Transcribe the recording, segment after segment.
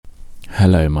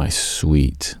Hello, my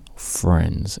sweet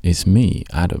friends. It's me,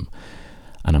 Adam,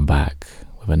 and I'm back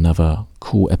with another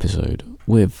cool episode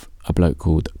with a bloke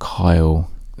called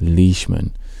Kyle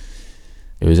Leishman.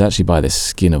 It was actually by the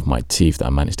skin of my teeth that I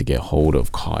managed to get hold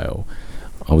of Kyle.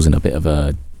 I was in a bit of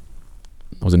a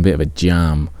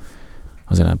jam.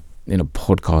 I was in a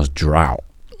podcast drought,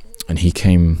 and he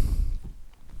came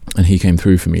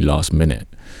through for me last minute,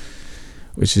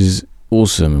 which is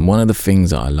awesome. And one of the things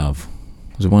that I love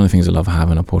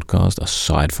having a podcast,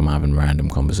 aside from having random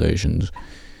conversations,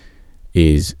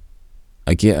 is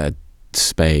I get a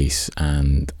space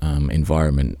and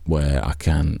environment where I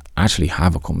can actually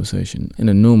have a conversation. In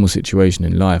a normal situation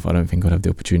in life, I don't think I'd have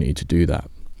the opportunity to do that.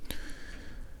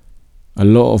 A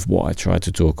lot of what I try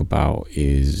to talk about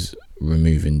is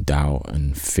removing doubt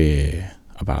and fear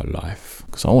about life,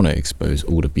 because I want to expose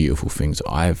all the beautiful things that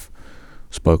I've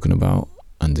spoken about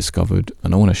and discovered,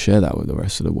 and I want to share that with the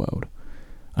rest of the world.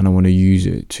 And I want to use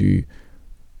it to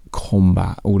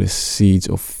combat all the seeds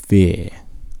of fear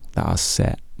that are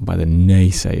set by the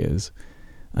naysayers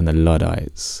and the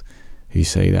Luddites who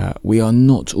say that we are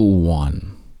not all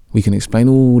one. We can explain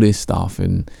all this stuff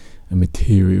in a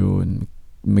material and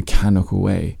mechanical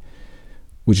way,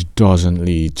 which doesn't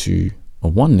lead to a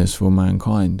oneness for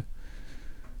mankind.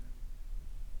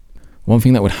 One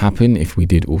thing that would happen if we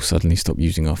did all suddenly stop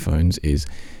using our phones is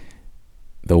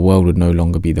the world would no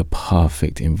longer be the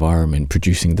perfect environment,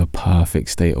 producing the perfect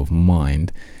state of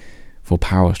mind for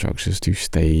power structures to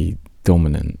stay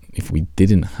dominant. If we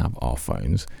didn't have our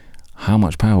phones, how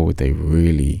much power would they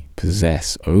really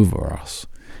possess over us?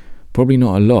 Probably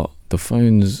not a lot. The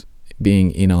phones being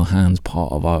in our hands,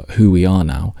 part of who we are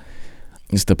now,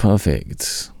 is the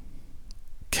perfect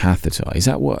catheter. Is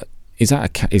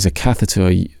a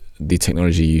catheter the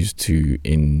technology used to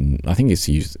I think it's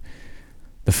used,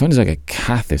 the phone is like a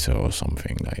catheter or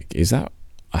something.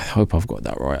 I hope I've got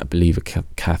that right. I believe a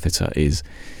catheter is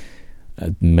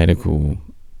a medical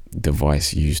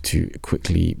device used to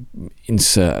quickly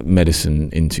insert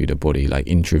medicine into the body, like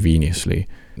intravenously.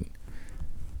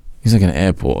 It's like an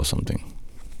airport or something.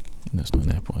 That's not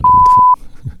an airport. I don't know what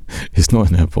the fuck. It's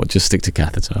not an airport. Just stick to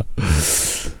catheter.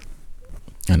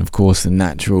 And of course, the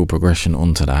natural progression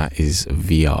onto that is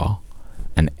VR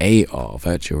and AR,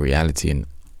 virtual reality and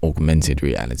augmented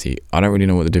reality. I don't really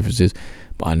know what the difference is,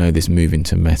 but I know this move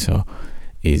into meta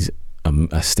is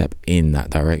a step in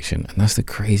that direction. And that's the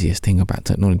craziest thing about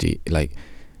technology. Like,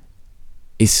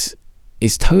 it's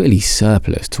totally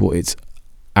surplus to what it's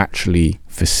actually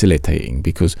facilitating,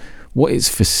 because what it's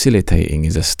facilitating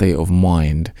is a state of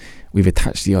mind we've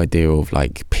attached the idea of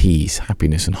like peace,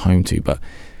 happiness and home to, but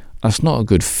that's not a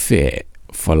good fit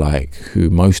for like who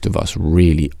most of us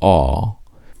really are.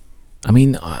 I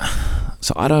mean,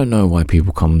 so I don't know why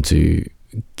people come to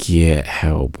get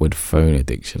help with phone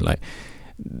addiction. Like,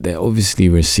 they're obviously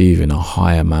receiving a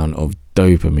high amount of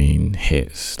dopamine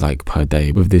hits like per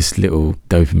day with this little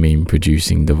dopamine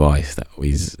producing device that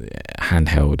is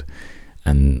handheld,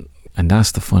 and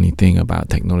that's the funny thing about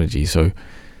technology. So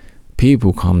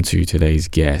people come to today's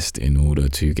guest in order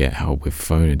to get help with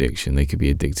phone addiction. They could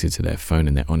be addicted to their phone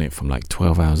and they're on it from like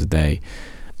 12 hours a day.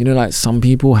 You know, like some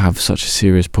people have such a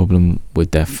serious problem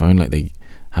with their phone, like they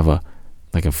have a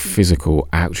physical,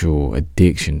 actual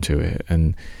addiction to it.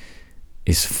 And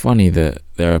it's funny that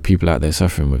there are people out there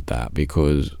suffering with that,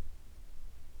 because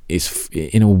it's,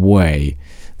 in a way,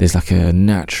 there's like a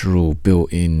natural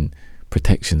built-in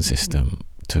protection system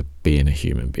to being a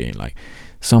human being. Like,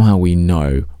 somehow we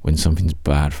know when something's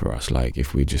bad for us. Like,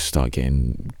 if we just start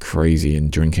getting crazy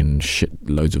and drinking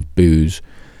loads of booze,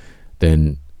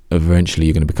 then eventually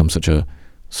you're going to become such a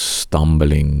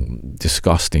stumbling,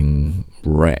 disgusting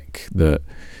wreck that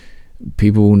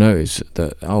people will notice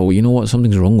that, oh, you know what,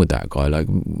 something's wrong with that guy. Like,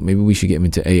 maybe we should get him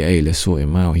into AA. Let's sort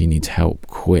him out. He needs help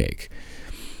quick.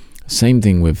 Same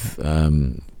thing with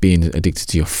being addicted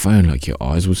to your phone. Like, your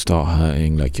eyes will start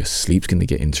hurting, like your sleep's going to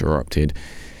get interrupted.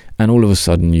 And all of a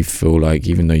sudden you feel like,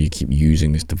 even though you keep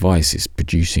using this device, it's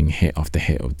producing hit after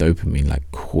hit of dopamine, like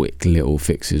quick little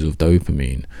fixes of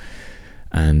dopamine.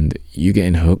 And you're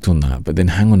getting hooked on that. But then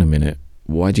hang on a minute,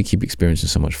 why do you keep experiencing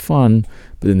so much fun?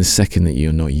 But then the second that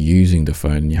you're not using the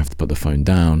phone and you have to put the phone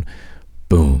down,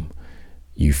 boom,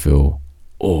 you feel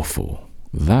awful.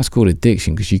 That's called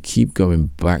addiction, because you keep going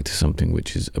back to something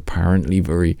which is apparently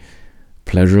very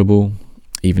pleasurable,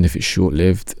 even if it's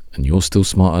short-lived, and you're still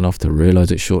smart enough to realize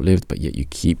it's short-lived, but yet you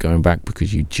keep going back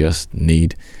because you just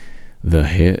need the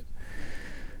hit.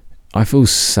 I feel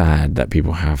sad that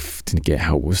people have to get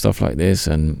help with stuff like this,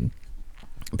 and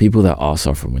people that are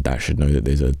suffering with that should know that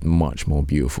there's a much more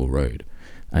beautiful road,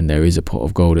 and there is a pot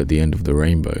of gold at the end of the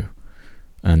rainbow.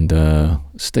 and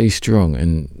stay strong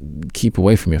and keep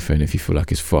away from your phone if you feel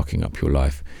like it's fucking up your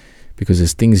life, because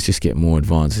as things just get more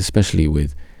advanced, especially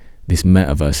with this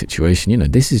metaverse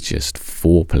situation, this is just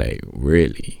foreplay,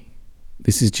 really.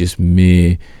 This is just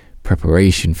mere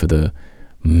preparation for the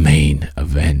main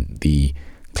event, the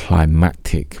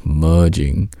climactic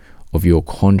merging of your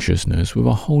consciousness with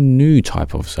a whole new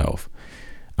type of self.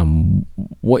 And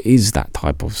what is that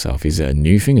type of self? Is it a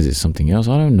new thing? Is it something else?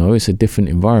 I don't know. It's a different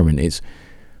environment. It's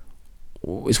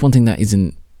one thing that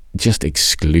isn't just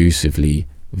exclusively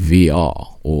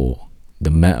VR or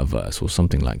the metaverse or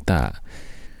something like that.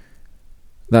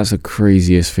 That's the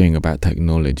craziest thing about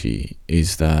technology,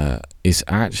 is that it's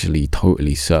actually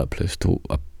totally surplus to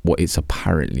what it's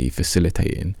apparently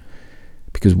facilitating.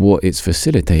 Because what it's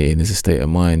facilitating is a state of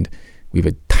mind we've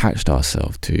attached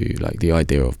ourselves to, like the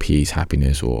idea of peace,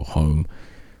 happiness, or home.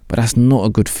 But that's not a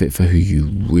good fit for who you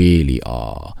really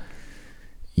are.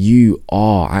 You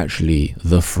are actually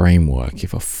the framework.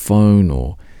 If a phone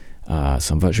or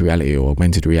some virtual reality or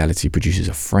augmented reality produces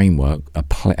a framework,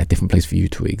 a different place for you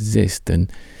to exist, then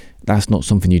that's not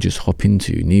something you just hop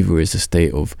into. Neither is the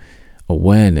state of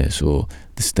awareness or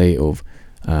the state of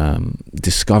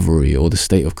discovery or the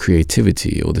state of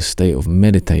creativity or the state of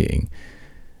meditating.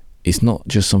 It's not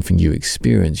just something you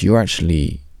experience. You're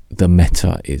actually the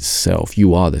meta itself.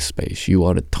 You are the space, you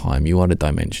are the time, you are the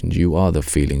dimensions, you are the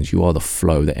feelings, you are the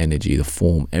flow, the energy, the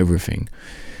form, everything.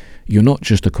 You're not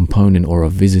just a component or a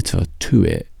visitor to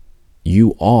it.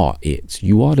 You are it.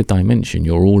 You are the dimension.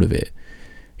 You're all of it.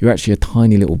 You're actually a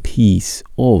tiny little piece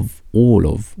of all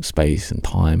of space and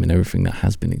time and everything that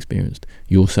has been experienced.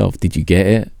 Yourself, did you get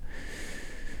it?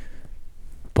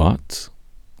 But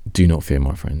do not fear,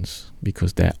 my friends,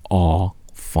 because there are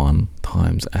fun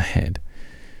times ahead.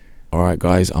 All right,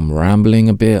 guys, I'm rambling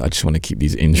a bit. I just want to keep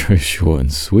these intros short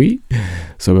and sweet.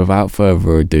 So without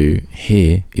further ado,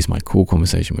 here is my cool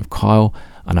conversation with Kyle,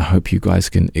 and I hope you guys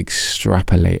can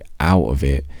extrapolate out of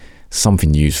it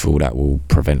something useful that will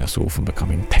prevent us all from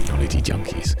becoming technology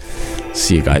junkies.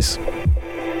 See you guys.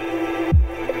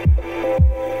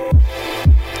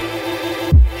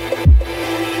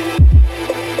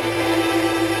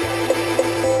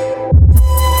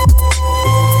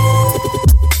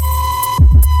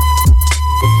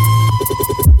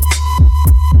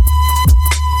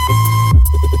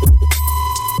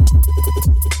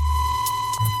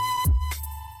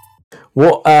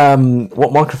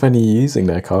 What microphone are you using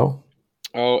there, Kyle?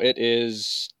 Oh, it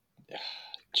is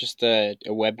just a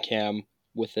webcam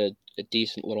with a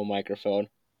decent little microphone.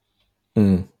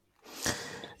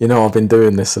 I've been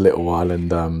doing this a little while,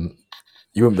 and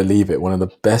you wouldn't believe it. One of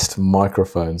the best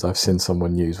microphones I've seen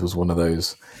someone use was one of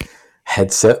those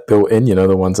headset built in,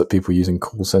 the ones that people use in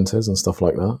call centers and stuff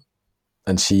like that.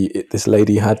 And this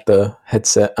lady had the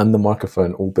headset and the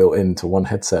microphone all built into one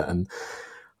headset, and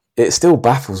it still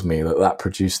baffles me that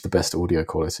produced the best audio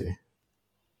quality.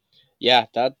 Yeah,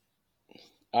 that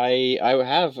I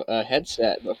have a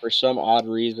headset, but for some odd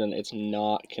reason, it's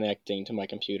not connecting to my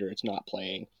computer. It's not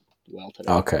playing well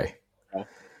today. Okay,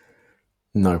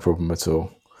 no problem at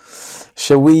all.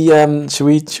 Shall we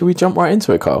jump right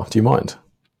into it, Kyle? Do you mind?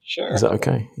 Sure. Is that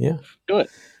okay? Yeah. Do it.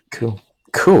 Cool.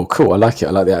 I like it.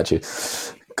 I like the attitude,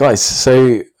 guys.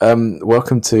 So,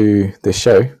 welcome to the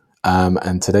show.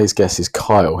 And today's guest is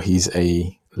Kyle. He's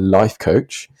a life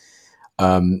coach.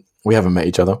 We haven't met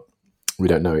each other. We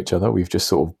don't know each other. We've just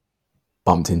sort of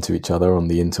bumped into each other on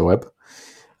the interweb.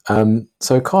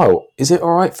 So Kyle, is it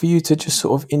all right for you to just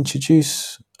sort of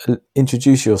introduce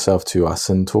yourself to us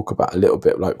and talk about a little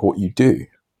bit like what you do?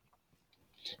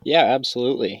 Yeah,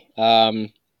 absolutely.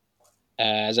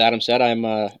 As Adam said, I'm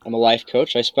a life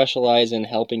coach. I specialize in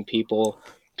helping people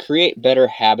create better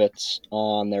habits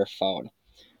on their phone.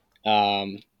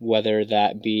 Whether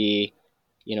that be,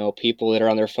 people that are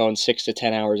on their phone 6 to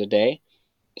 10 hours a day.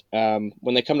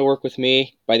 When they come to work with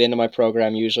me, by the end of my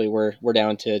program, usually we're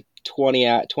down to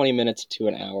 20 minutes to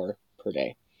an hour per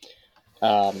day.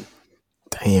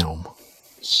 Damn.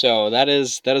 So that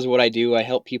is what I do. I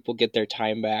help people get their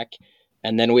time back,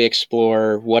 and then we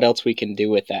explore what else we can do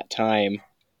with that time.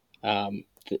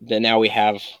 That now we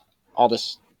have all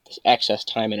this excess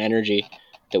time and energy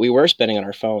that we were spending on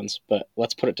our phones, but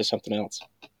let's put it to something else.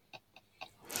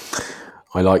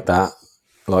 I like that,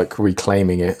 like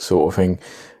reclaiming it sort of thing.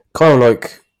 Kyle,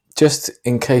 like, just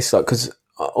in case, like, because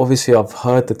obviously I've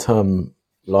heard the term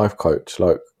life coach,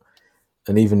 like,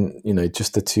 and even,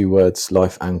 just the two words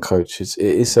life and coach, it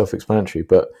is self-explanatory,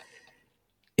 but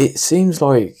it seems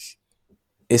like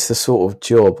it's the sort of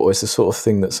job or it's the sort of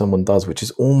thing that someone does, which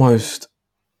is almost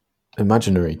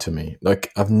imaginary to me.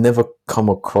 Like, I've never come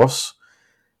across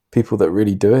people that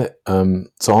really do it.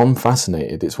 So I'm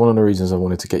fascinated. It's one of the reasons I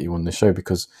wanted to get you on the show,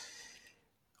 because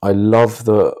I love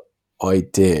the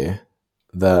idea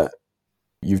that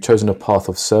you've chosen a path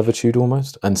of servitude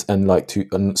almost, and like to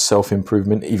and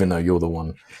self-improvement, even though you're the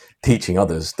one teaching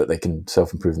others that they can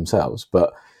self-improve themselves.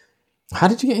 But how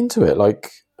did you get into it?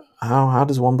 Like, how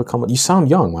does one become? You sound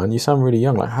young, man. You sound really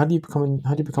young. Like, how do you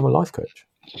become a life coach?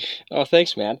 Oh,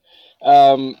 thanks, man.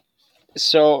 Um,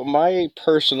 so my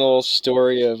personal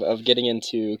story of getting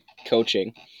into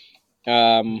coaching,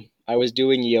 I was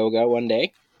doing yoga one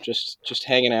day, just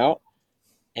hanging out,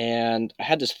 and I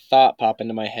had this thought pop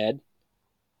into my head,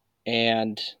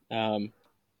 and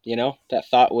that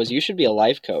thought was, you should be a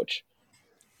life coach.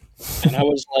 And I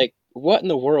was like, what in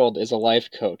the world is a life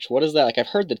coach? What is that? Like, I've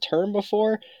heard the term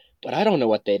before, but I don't know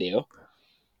what they do.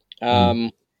 Mm.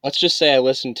 Um, let's just say I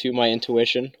listened to my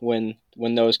intuition when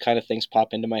those kind of things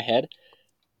pop into my head.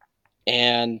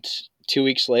 And 2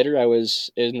 weeks later, I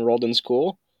was enrolled in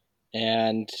school,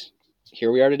 and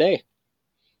here we are today.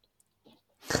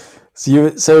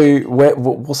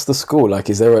 What's the school like?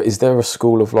 Is there a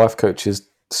school of life coaches?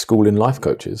 School in life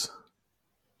coaches?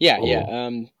 Yeah, yeah.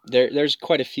 Or There's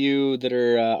quite a few that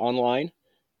are online.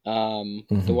 The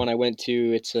Mhm. one I went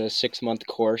to, it's a 6 month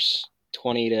course,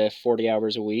 20 to 40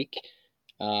 hours a week,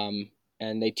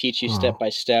 and they teach you step Oh. by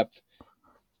step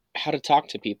how to talk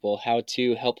to people, how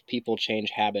to help people change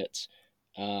habits,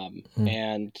 Mm.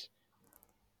 and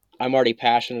I'm already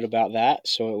passionate about that,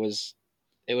 so it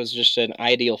was just an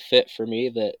ideal fit for me.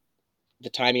 That the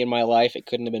timing in my life, it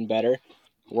couldn't have been better.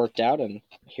 Worked out, and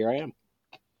here I am.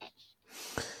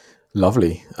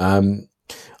 Lovely.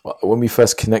 When we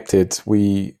first connected,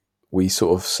 we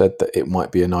sort of said that it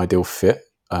might be an ideal fit.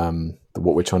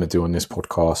 What we're trying to do on this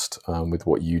podcast, with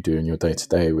what you do in your day to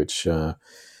day, which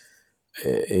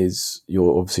is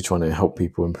you're obviously trying to help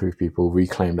people, improve people,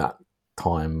 reclaim that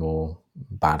time or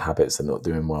bad habits they're not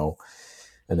doing well,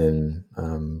 and then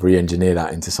re-engineer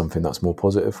that into something that's more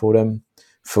positive for them.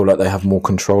 Feel like they have more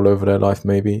control over their life,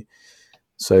 maybe.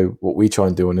 So what we try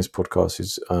and do on this podcast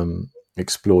is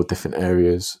explore different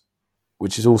areas,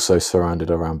 which is also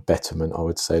surrounded around betterment. I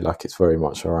would say, like, it's very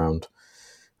much around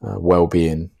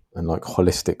well-being and like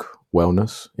holistic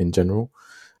wellness in general.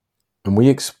 And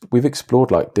we've explored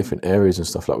like different areas and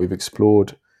stuff. Like, we've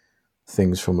explored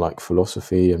things from like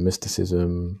philosophy and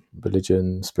mysticism,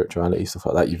 religion, spirituality, stuff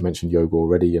like that. You've mentioned yoga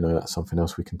already. That's something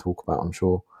else we can talk about, I'm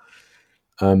sure.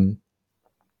 Um,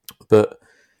 but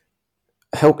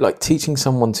help, like teaching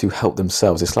someone to help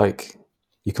themselves. It's like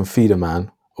you can feed a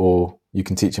man, or you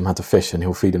can teach him how to fish, and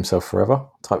he'll feed himself forever,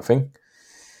 type thing.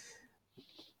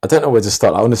 I don't know where to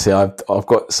start. Like, honestly, I've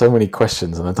got so many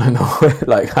questions, and I don't know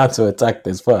like how to attack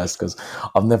this first, because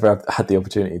I've never had the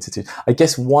opportunity to teach. I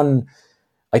guess one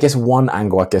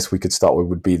angle I guess we could start with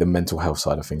would be the mental health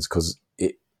side of things, because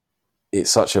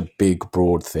it's such a big,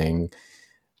 broad thing.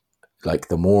 Like,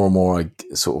 the more and more I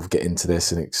sort of get into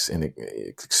this and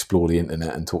explore the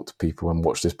internet and talk to people and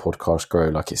watch this podcast grow,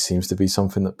 like, it seems to be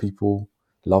something that people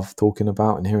love talking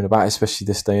about and hearing about, especially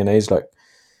this day and age. Like,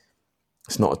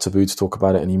 it's not a taboo to talk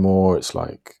about it anymore. It's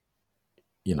like,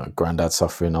 granddad's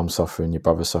suffering, I'm suffering, your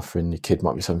brother's suffering, your kid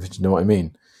might be suffering. Do you know what I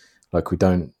mean? Like, we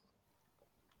don't.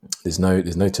 There's no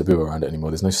taboo around it anymore.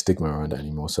 There's no stigma around it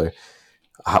anymore. So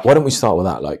why don't we start with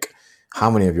that? Like, how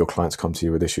many of your clients come to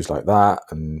you with issues like that,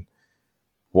 and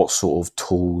what sort of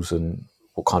tools and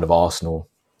what kind of arsenal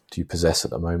do you possess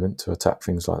at the moment to attack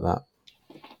things like that?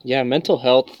 Yeah, mental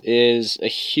health is a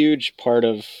huge part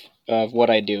of what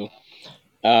I do.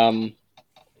 Um,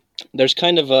 there's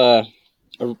kind of a,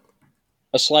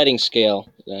 a sliding scale,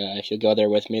 if you'll go there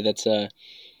with me. That's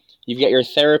You've got your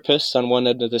therapists on one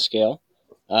end of the scale.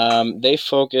 They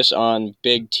focus on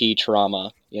big T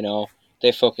trauma.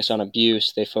 They focus on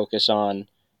abuse. They focus on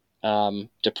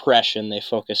depression. They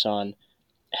focus on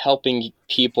helping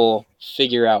people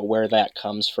figure out where that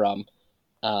comes from,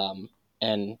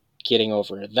 and getting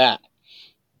over that.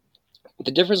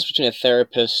 The difference between a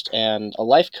therapist and a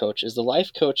life coach is the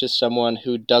life coach is someone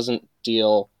who doesn't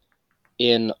deal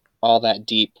in all that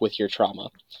deep with your trauma.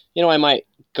 I might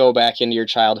go back into your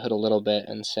childhood a little bit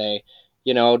and say,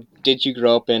 did you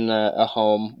grow up in a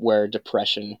home where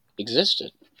depression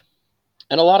existed?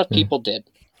 And a lot of Mm. people did.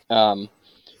 Um,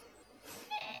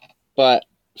 but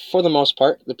for the most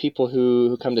part, the people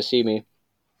who come to see me,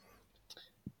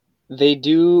 they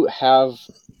do have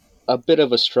a bit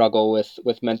of a struggle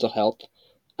with mental health.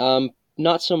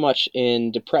 Not so much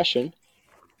in depression,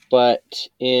 but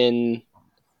in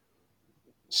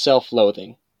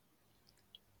self-loathing.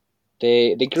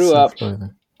 They grew up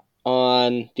Self-loathing.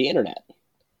 on the internet.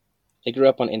 They grew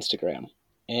up on Instagram,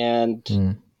 and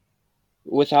Mm.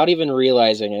 without even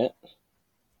realizing it,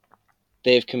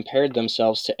 they've compared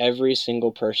themselves to every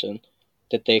single person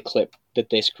that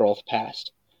they scroll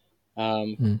past.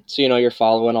 So you're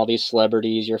following all these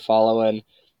celebrities, you're following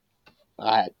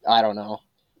I don't know.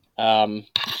 Um,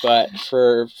 but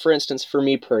for instance, for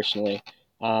me personally,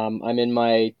 I'm in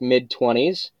my mid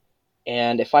 20s,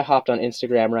 and if I hopped on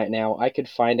Instagram right now, I could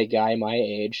find a guy my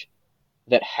age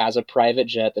that has a private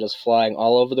jet that is flying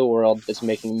all over the world that's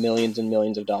making millions and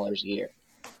millions of dollars a year.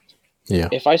 Yeah.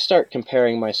 If I start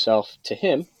comparing myself to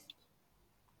him,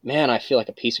 man, I feel like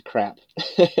a piece of crap.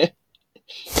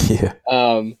 Yeah.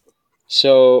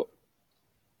 So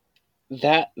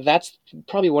that's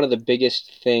probably one of the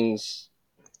biggest things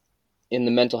in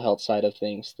the mental health side of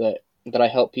things that I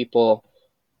help people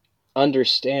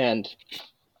understand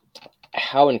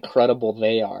how incredible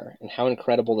they are and how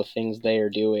incredible the things they are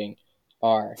doing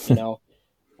are.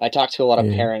 I talk to a lot of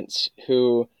Yeah. parents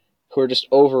who are just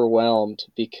overwhelmed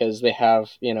because they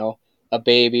have, a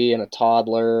baby and a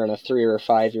toddler and a 3 or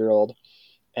 5 year old,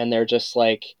 and they're just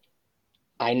like,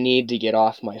 I need to get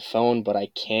off my phone, but I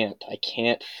can't. I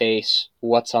can't face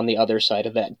what's on the other side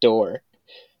of that door.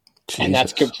 And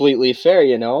that's Jesus. completely fair.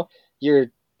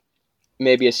 You're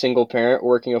maybe a single parent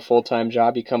working a full-time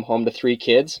job, you come home to 3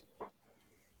 kids.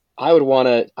 I would want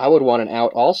an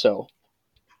out also.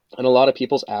 And a lot of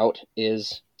people's out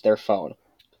is their phone.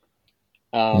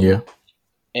 Yeah. Um,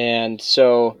 and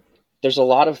so there's a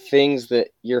lot of things that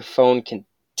your phone can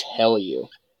tell you.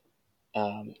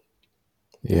 Um,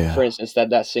 for Yeah. instance,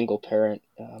 that single parent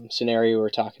scenario we were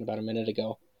talking about a minute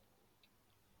ago.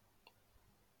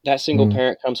 That single Mm.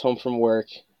 parent comes home from work,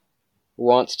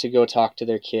 wants to go talk to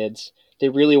their kids. They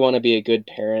really want to be a good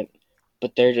parent,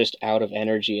 but they're just out of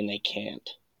energy and they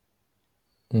can't.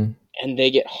 Mm. And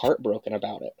they get heartbroken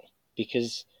about it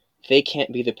because they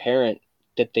can't be the parent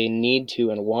that they need to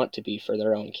and want to be for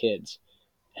their own kids.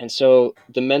 And so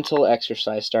the mental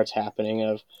exercise starts happening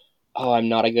of, oh, I'm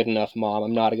not a good enough mom,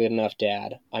 I'm not a good enough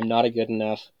dad, I'm not a good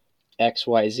enough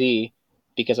XYZ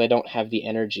because I don't have the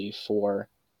energy for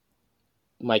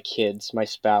my kids, my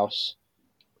spouse,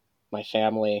 my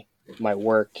family, my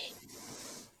work,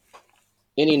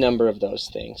 any number of those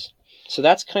things. So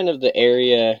that's kind of the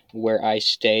area where I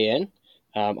stay in.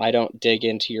 I don't dig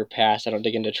into your past, I don't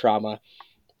dig into trauma.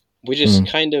 We just Mm.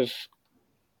 kind of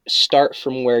start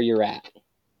from where you're at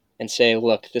and say,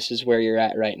 look, this is where you're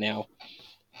at right now.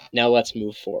 Now let's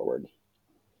move forward.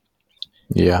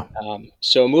 Yeah.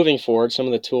 So moving forward, some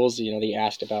of the tools that you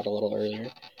asked about a little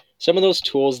earlier, some of those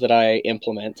tools that I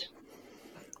implement,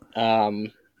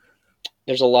 um,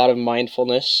 there's a lot of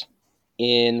mindfulness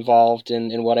involved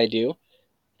in what I do.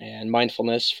 And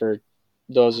mindfulness, for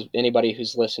anybody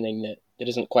who's listening that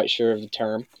isn't quite sure of the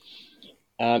term,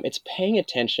 it's paying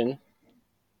attention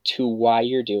to why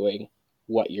you're doing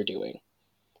what you're doing,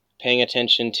 paying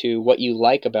attention to what you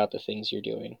like about the things you're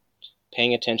doing,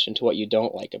 paying attention to what you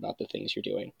don't like about the things you're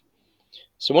doing.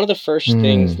 So one of the first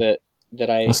things Mm. that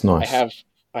I That's I nice. have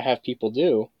I have people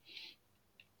do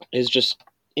is just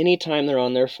anytime they're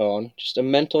on their phone, just a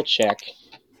mental check.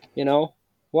 You know,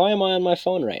 why am I on my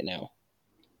phone right now?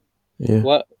 Yeah.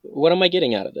 What am I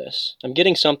getting out of this? I'm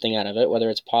getting something out of it, whether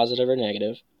it's positive or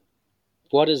negative.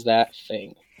 What is that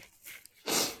thing?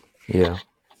 Yeah.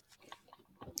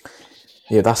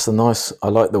 Yeah, that's the nice. I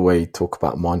like the way you talk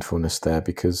about mindfulness there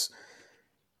because,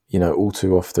 all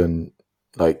too often,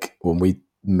 like when we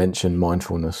mention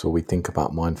mindfulness or we think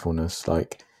about mindfulness,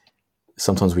 like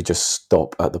sometimes we just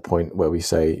stop at the point where we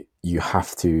say you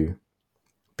have to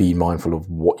be mindful of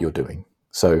what you're doing.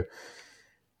 So,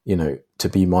 to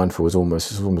be mindful is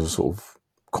almost a sort of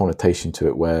connotation to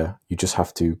it where you just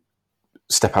have to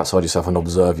step outside yourself and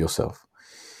observe yourself.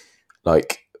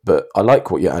 But I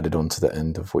like what you added on to the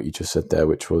end of what you just said there,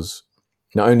 which was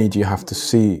not only do you have to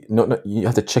see, not you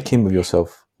have to check in with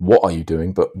yourself. What are you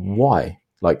doing? But why?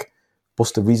 Like,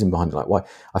 what's the reason behind it? Like, why?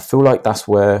 I feel like that's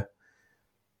where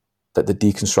that the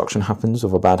deconstruction happens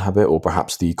of a bad habit, or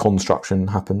perhaps the construction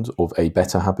happens of a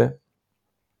better habit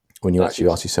when you That's actually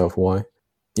ask ex- yourself why.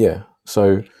 Yeah.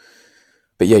 So,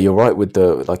 but yeah, you're right with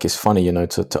the like. It's funny,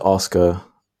 to ask a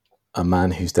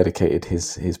man who's dedicated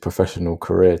his professional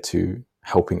career to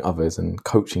helping others and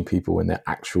coaching people in their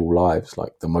actual lives.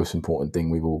 Like, the most important thing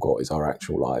we've all got is our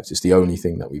actual lives. It's the only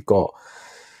thing that we've got.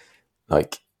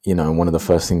 Like, and one of the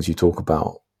first things you talk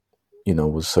about,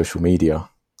 was social media,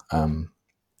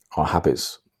 our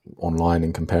habits online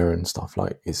and comparing stuff.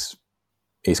 Like, it's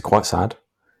quite sad.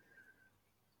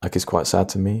 Like, it's quite sad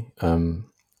to me.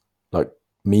 Like,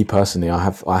 me personally, I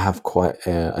have quite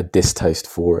a distaste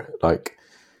for it. Like,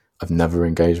 I've never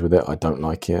engaged with it. I don't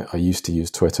like it. I used to use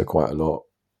Twitter quite a lot.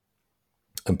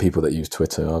 and people that use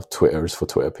Twitter. Twitter is for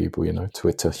Twitter people, you know.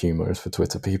 Twitter humor is for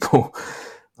Twitter people.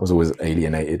 I was always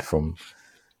alienated from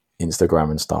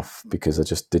Instagram and stuff because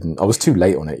I was too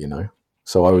late on it, you know.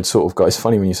 So I would sort of go. It's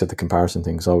funny when you said the comparison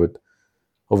thing, because I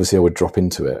would drop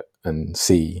into it and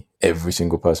see every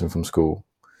single person from school,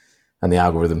 and the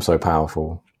algorithm's so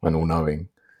powerful and all knowing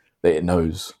that it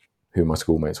knows who my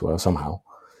schoolmates were somehow.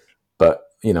 But,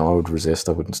 you know, I would resist.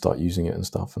 I wouldn't start using it and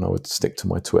stuff, and I would stick to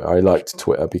my Twitter. I liked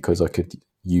Twitter because I could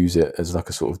use it as like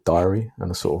a sort of diary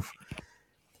and a sort of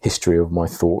history of my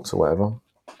thoughts or whatever.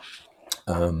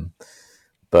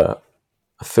 But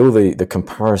I feel the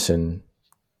comparison,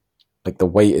 like the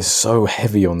weight is so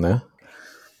heavy on there.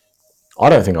 I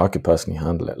don't think I could personally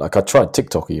handle it. Like I tried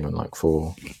TikTok even like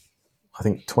for, I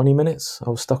think 20 minutes.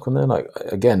 I was stuck on there. Like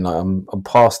again, like I'm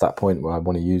past that point where I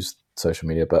want to use social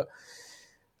media, but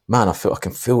man, I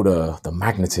can feel the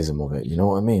magnetism of it. You know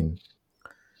what I mean?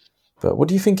 But what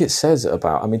do you think it says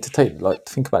about? I mean, think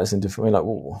about this in a different way.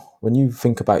 Like when you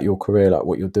think about your career, like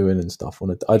what you're doing and stuff.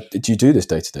 Do you do this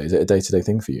day to day? Is it a day to day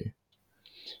thing for you?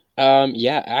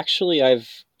 Yeah, actually,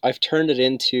 I've turned it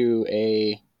into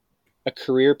a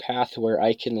career path where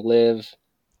I can live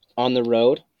on the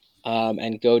road,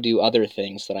 and go do other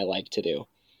things that I like to do.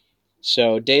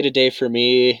 So day to day for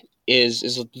me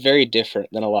is very different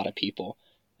than a lot of people.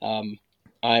 Um,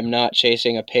 I'm not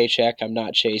chasing a paycheck. I'm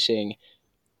not chasing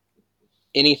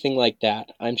anything like that.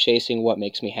 I'm chasing what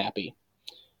makes me happy.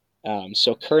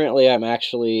 So currently, I'm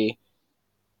actually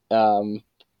um,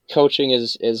 coaching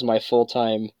is my full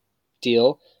time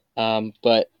deal,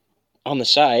 but on the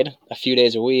side, a few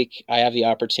days a week, I have the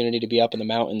opportunity to be up in the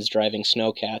mountains driving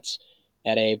snowcats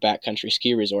at a backcountry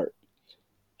ski resort,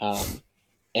 um,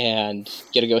 and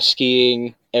get to go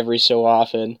skiing every so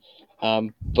often.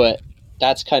 But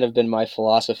that's kind of been my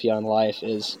philosophy on life: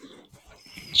 is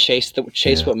chase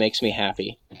Yeah, what makes me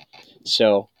happy.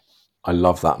 So I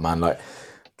love that, man. Like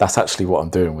that's actually what I'm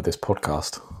doing with this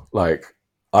podcast. Like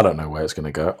I don't know where it's going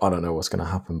to go. I don't know what's going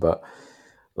to happen, but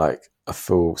like I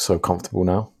feel so comfortable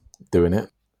now doing it.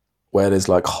 Where there's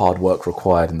like hard work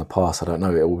required in the past, I don't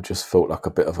know. It all just felt like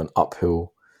a bit of an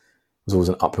uphill. It was always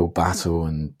an uphill battle,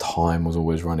 and time was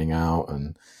always running out.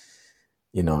 And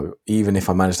you know, even if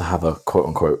I managed to have a quote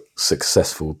unquote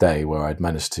successful day where I'd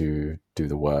managed to do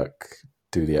the work,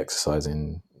 do the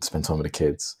exercising, spend time with the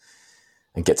kids,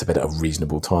 and get to bed at a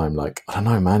reasonable time, like I don't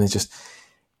know, man. It's just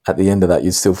at the end of that,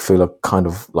 you'd still feel a kind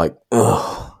of like,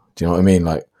 ugh. Do you know what I mean?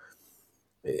 Like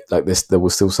this, there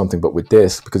was still something, but with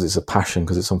this, because it's a passion,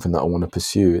 because it's something that I want to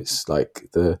pursue, it's like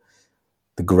the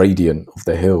gradient of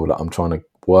the hill that I'm trying to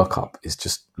work up is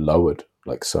just lowered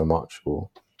like so much. Or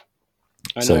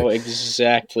I so know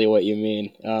exactly what you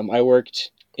mean. I worked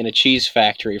in a cheese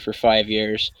factory for 5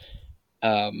 years,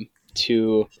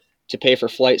 to pay for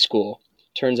flight school.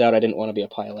 Turns out I didn't want to be a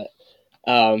pilot,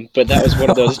 but that was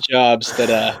one of those jobs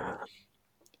that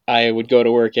I would go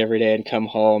to work every day and come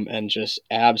home and just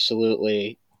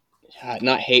absolutely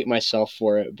not hate myself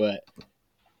for it, but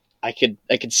I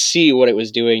could see what it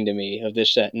was doing to me, of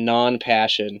this that non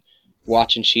passion,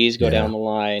 watching cheese go down yeah. the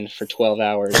line for 12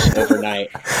 hours overnight.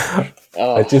 I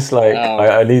Oh, just like um,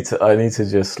 I need to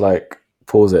just like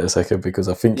pause it a second, because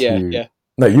I think yeah, yeah.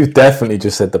 you definitely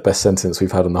just said the best sentence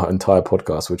we've had on the entire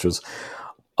podcast, which was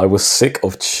I was sick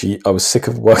of I was sick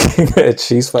of working at a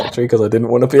cheese factory because I didn't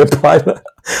want to be a pilot.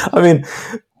 I mean,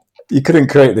 you couldn't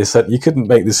create this. You couldn't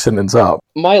make this sentence up.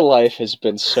 My life has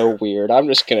been so weird. I'm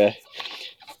just gonna.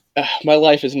 My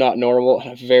life is not normal, and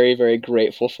I'm very, very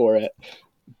grateful for it.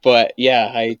 But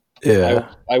yeah, I Yeah,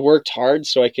 I worked hard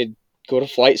so I could go to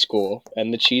flight school,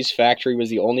 and the cheese factory was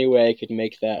the only way I could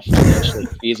make that financially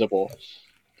feasible.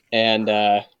 And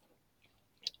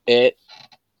it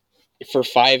for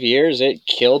 5 years it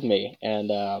killed me,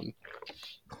 and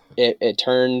it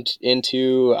turned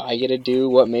into I get to do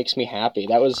what makes me happy.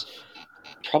 That was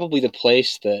probably the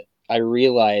place that I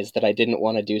realized that I didn't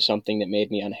want to do something that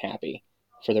made me unhappy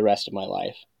for the rest of my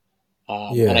life.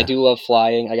 And I yeah, do love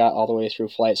flying. I got all the way through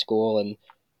flight school, and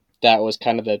that was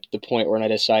kind of the point where I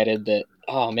decided that,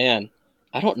 oh man,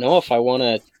 I don't know if I want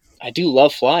to. I do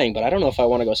love flying, but I don't know if I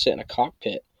want to go sit in a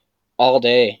cockpit all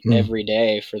day, mm, every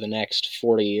day for the next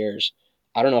 40 years.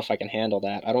 I don't know if I can handle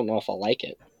that. I don't know if I'll like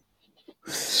it.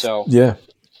 So, yeah.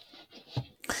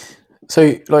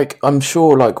 So, like, I'm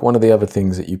sure, like, one of the other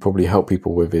things that you probably help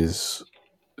people with is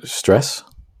stress.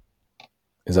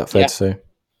 Is that fair yeah, to say?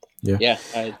 Yeah.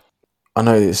 yeah. I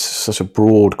know it's such a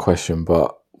broad question,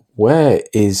 but where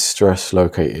is stress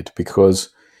located? Because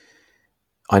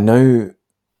I know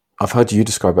I've heard you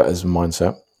describe it as a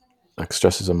mindset, like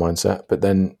stress is a mindset, but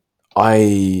then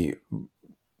I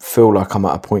feel like I'm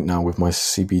at a point now with my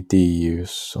CBD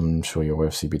use. I'm sure you're aware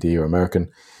of CBD, you're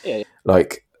American. Yeah.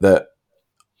 Like that,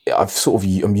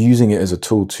 I'm using it as a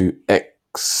tool to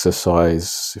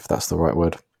exercise, if that's the right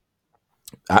word,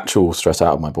 actual stress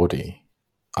out of my body.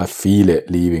 I feel it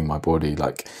leaving my body.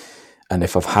 Like, and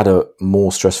if I've had a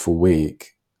more stressful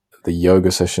week, the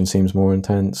yoga session seems more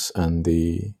intense, and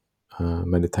the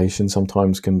meditation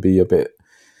sometimes can be a bit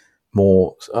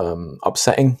more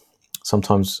upsetting.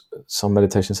 Sometimes some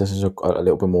meditation sessions are a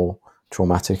little bit more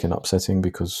traumatic and upsetting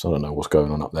because I don't know what's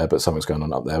going on up there, but something's going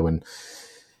on up there when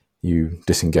you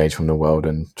disengage from the world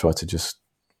and try to just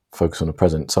focus on the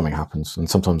present. Something happens, and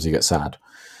sometimes you get sad.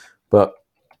 But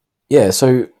yeah,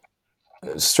 so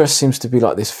stress seems to be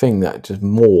like this thing that just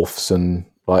morphs and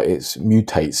like it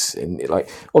mutates. And like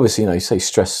obviously, you say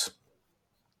stress,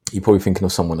 you're probably thinking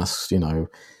of someone that's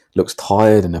looks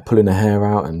tired and they're pulling their hair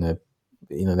out and they're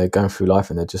going through life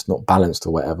and they're just not balanced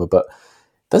or whatever. But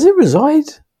does it reside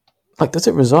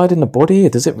in the body?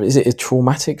 Is it a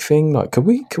traumatic thing? Like, could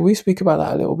we speak about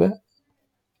that a little bit?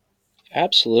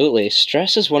 Absolutely.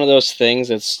 Stress is one of those things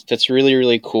that's really,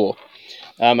 really cool.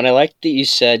 And I like that you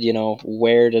said,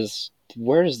 where does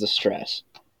the stress?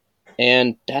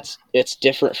 And it's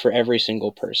different for every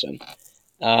single person.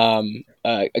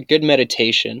 A good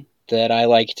meditation that I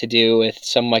like to do with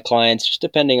some of my clients, just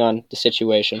depending on the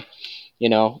situation,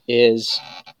 it's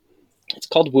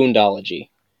called Woundology.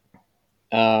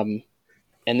 And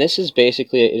this is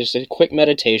basically just a quick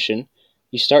meditation.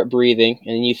 You start breathing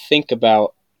and then you think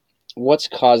about what's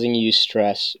causing you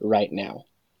stress right now.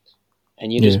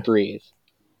 And you just breathe.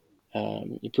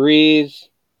 You breathe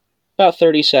about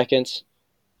 30 seconds.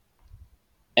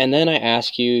 And then I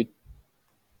ask you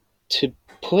to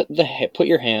put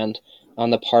your hand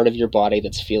on the part of your body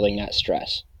that's feeling that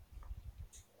stress.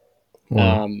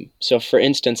 Wow. So for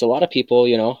instance, a lot of people,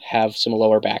 have some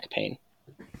lower back pain.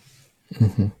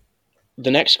 Mm-hmm.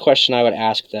 The next question I would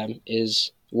ask them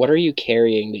is, what are you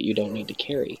carrying that you don't need to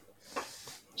carry?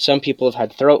 Some people have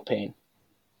had throat pain.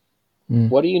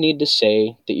 What do you need to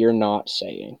say that you're not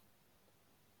saying?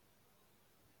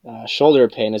 Shoulder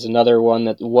pain is another one.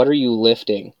 What are you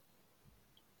lifting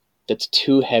that's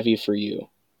too heavy for you?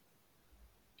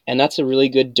 And that's a really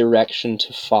good direction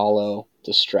to follow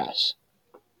the stress.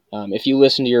 If you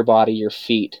listen to your body, your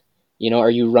feet, are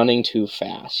you running too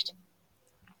fast?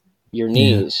 Your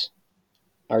knees,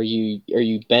 are you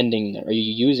bending them? Are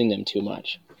you using them too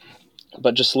much?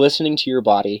 But just listening to your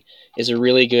body is a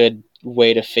really good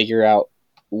way to figure out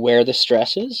where the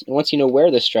stress is. And once you know where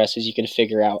the stress is, you can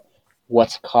figure out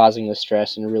what's causing the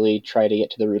stress and really try to get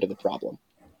to the root of the problem.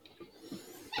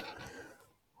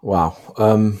 Wow.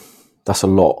 That's a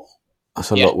lot.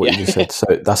 That's a lot what you just said.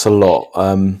 So that's a lot.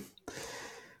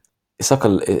 It's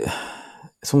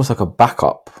almost like a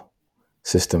backup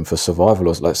system for survival,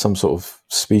 or like some sort of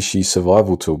species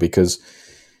survival tool, because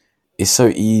it's so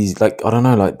easy. Like, I don't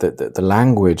know, like the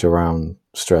language around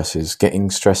stress is getting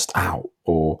stressed out,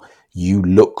 or you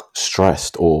look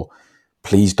stressed, or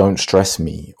please don't stress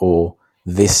me, or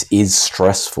this is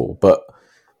stressful. But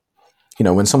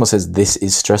when someone says this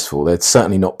is stressful, they're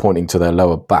certainly not pointing to their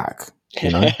lower back,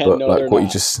 but no, like what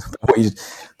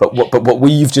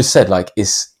you've just said, like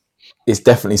is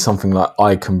definitely something like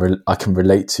I can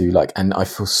relate to, like, and I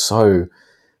feel so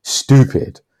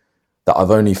stupid that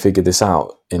I've only figured this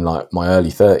out in like my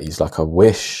early 30s. Like, I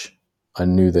wish I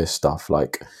knew this stuff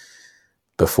like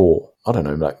before. I don't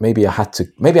know, like maybe I had to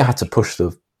push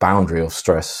the boundary of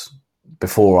stress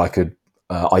before I could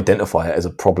identify it as a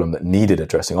problem that needed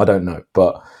addressing. I don't know,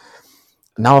 but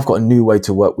now I've got a new way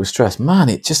to work with stress. Man,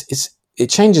 it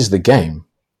changes the game.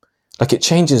 Like, it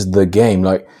changes the game.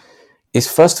 Like,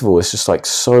 it's just like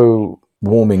so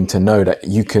warming to know that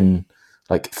you can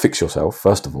like fix yourself,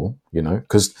 first of all,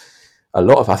 because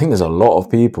I think there's a lot of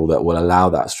people that will allow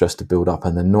that stress to build up,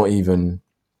 and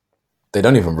they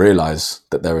don't even realize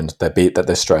that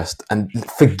they're stressed, and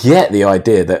forget the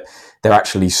idea that they're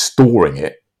actually storing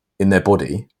it in their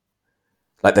body.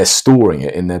 Like, they're storing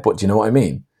it in their body. Do you know what I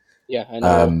mean? Yeah, I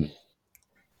know.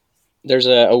 There's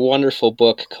a wonderful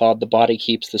book called The Body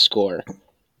Keeps the Score.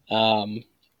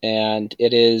 And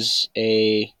it is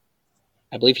I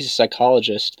believe he's a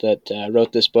psychologist that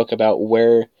wrote this book about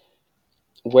where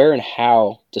and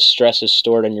how the stress is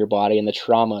stored in your body and the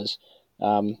traumas.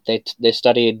 They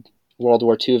studied World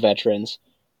War II veterans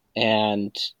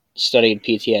and studied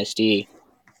PTSD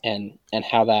and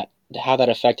how that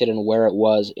affected and where it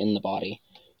was in the body.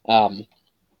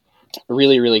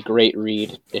 Really, really great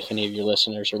read if any of your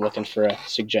listeners are looking for a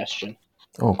suggestion.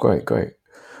 Oh, great.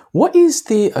 What is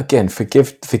again,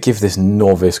 forgive this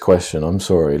novice question, I'm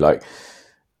sorry, like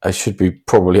I should be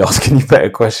probably asking you better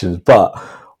questions, but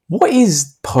what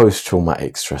is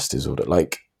post-traumatic stress disorder?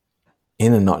 Like,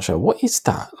 in a nutshell, what is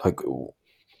that? Like,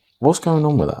 what's going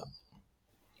on with that?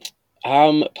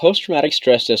 Post-traumatic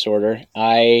stress disorder.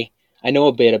 I know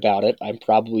a bit about it. I'm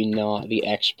probably not the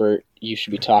expert you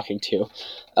should be talking to.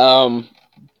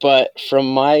 But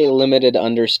from my limited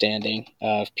understanding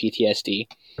of PTSD,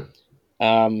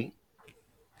 um,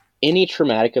 any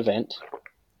traumatic event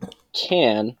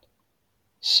can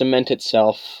cement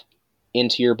itself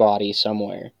into your body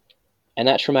somewhere. And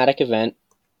that traumatic event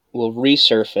will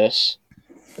resurface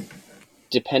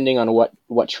depending on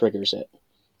what triggers it.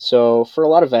 So for a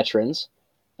lot of veterans,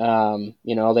 they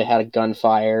had a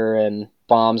gunfire and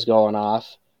bombs going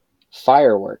off.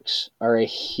 Fireworks are a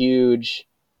huge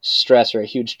stress or a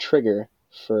huge trigger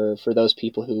for those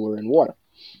people who were in war.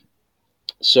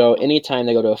 So anytime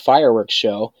they go to a fireworks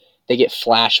show, they get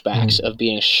flashbacks of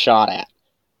being shot at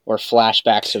or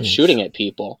flashbacks of shooting at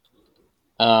people.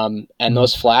 And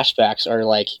those flashbacks are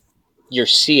like you're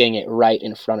seeing it right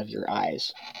in front of your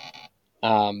eyes.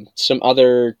 Some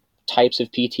other types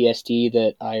of PTSD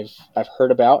that I've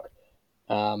heard about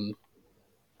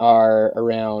are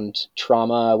around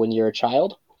trauma when you're a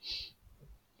child,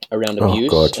 around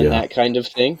abuse and that kind of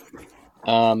thing.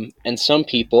 And some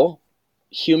people,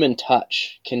 human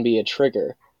touch can be a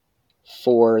trigger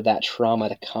for that trauma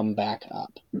to come back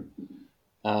up.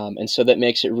 And so that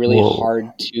makes it really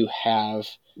hard to have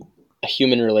a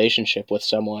human relationship with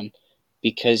someone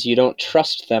because you don't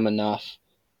trust them enough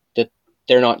that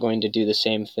they're not going to do the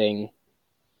same thing.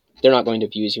 They're not going to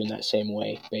abuse you in that same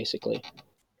way, basically.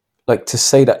 Like to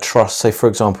say that trust, say for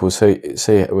example, say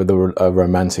with a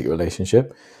romantic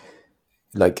relationship,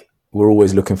 like we're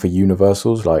always looking for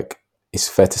universals. Like it's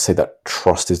fair to say that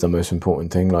trust is the most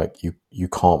important thing. Like you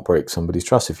can't break somebody's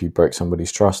trust. If you break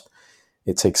somebody's trust,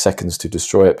 it takes seconds to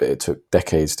destroy it, but it took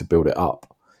decades to build it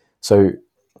up. So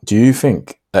do you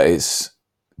think that it's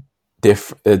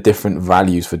different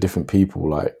values for different people,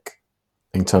 like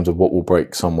in terms of what will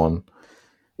break someone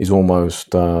is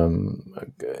almost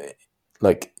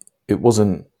like it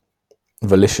wasn't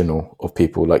volitional of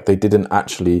people, like they didn't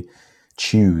actually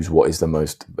choose what is the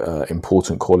most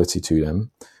important quality to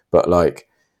them, but like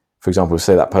for example,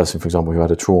 say that person, for example, who had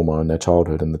a trauma in their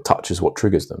childhood and the touch is what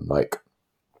triggers them, like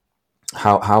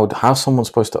how's someone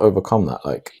supposed to overcome that?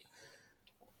 Like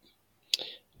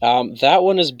that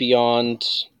one is beyond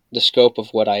the scope of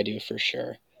what I do for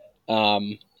sure.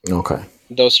 Okay.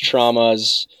 Those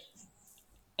traumas,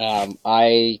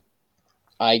 I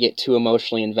get too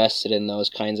emotionally invested in those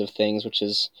kinds of things, which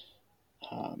is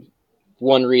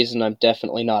one reason I'm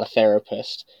definitely not a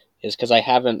therapist, is because I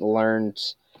haven't learned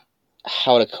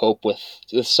how to cope with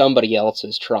somebody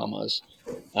else's traumas.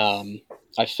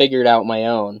 I figured out my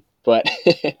own, but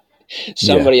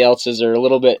somebody else's are a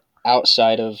little bit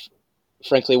outside of,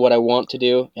 frankly, what I want to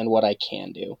do and what I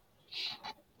can do.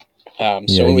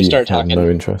 So when we start talking, no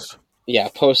interest.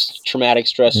 Post-traumatic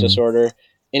stress disorder,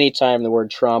 anytime the word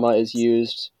trauma is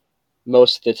used,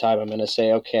 most of the time I'm going to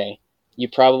say, okay, you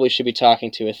probably should be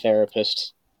talking to a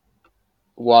therapist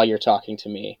while you're talking to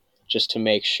me, just to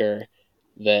make sure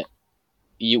that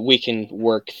we can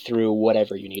work through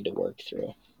whatever you need to work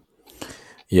through.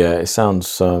 Yeah, it sounds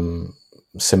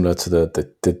similar to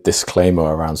the disclaimer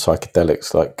around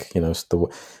psychedelics. Like, the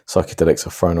psychedelics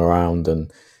are thrown around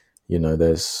and,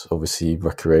 there's obviously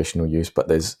recreational use, but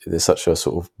there's such a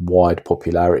sort of wide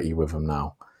popularity with them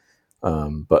now.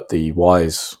 But the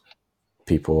wise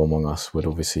people among us would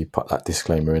obviously put that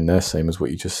disclaimer in there, same as what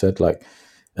you just said. Like,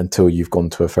 until you've gone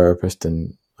to a therapist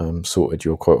and sorted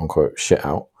your quote unquote shit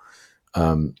out,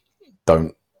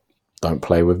 don't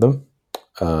play with them.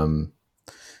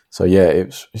 So yeah,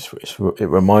 it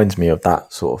reminds me of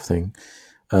that sort of thing.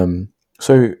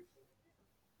 So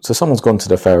someone's gone to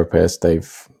the therapist,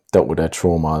 they've dealt with their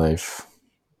trauma, they've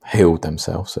healed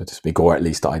themselves, so to speak, or at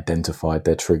least identified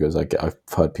their triggers. I've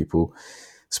heard people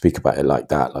speak about it like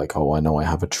that, like, oh, I know I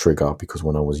have a trigger because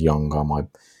when I was younger, my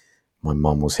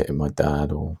mum was hitting my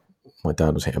dad, or my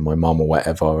dad was hitting my mum, or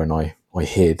whatever, and I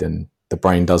hid, and the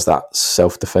brain does that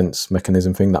self-defense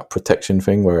mechanism thing, that protection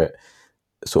thing, where it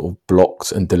sort of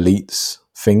blocks and deletes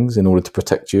things in order to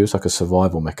protect you. It's like a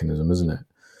survival mechanism, isn't it?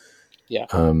 Yeah.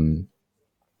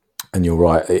 And you're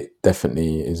right, it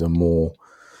definitely is a more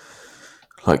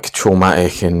like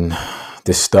traumatic and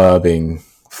disturbing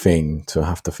thing to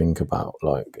have to think about,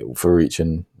 like for each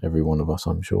and every one of us,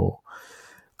 I'm sure.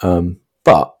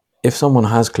 But if someone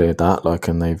has cleared that, like,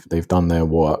 and they've done their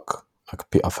work,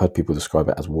 like I've heard people describe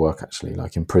it as work, actually,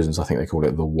 like in prisons, I think they call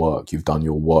it the work. You've done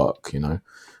your work,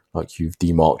 like you've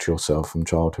demarked yourself from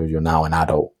childhood. You're now an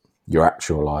adult. You're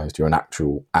actualized. You're an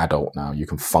actual adult now. You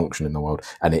can function in the world,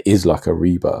 and it is like a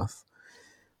rebirth.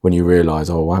 when you realise,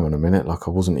 oh, hang on a minute, like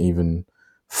I wasn't even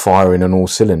firing on all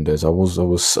cylinders.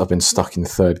 I've been stuck in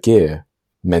third gear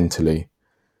mentally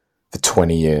for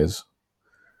 20 years.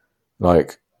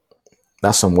 Like,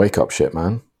 that's some wake up shit,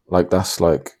 man. Like, that's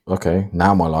like, okay,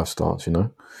 now my life starts, you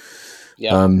know?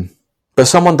 Yeah. But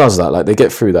someone does that, like they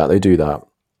get through that, they do that.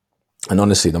 And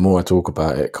honestly, the more I talk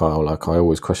about it, Kyle, like I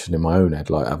always question in my own head,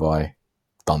 like, have I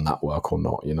done that work or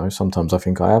not? You know, sometimes I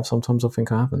think I have, sometimes I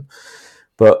think I haven't.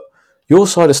 But your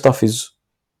side of stuff is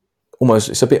almost,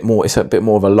 it's a bit more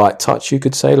of a light touch, you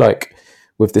could say, like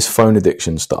with this phone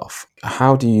addiction stuff.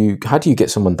 How do you get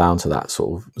someone down to that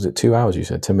sort of, was it 2 hours you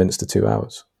said, 10 minutes to 2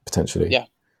 hours potentially Yeah.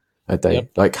 a day? Yep.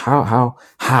 Like how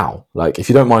like, if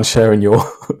you don't mind sharing your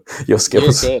your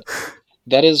skills. You're good.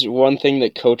 That is one thing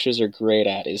that coaches are great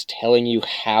at, is telling you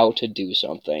how to do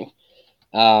something.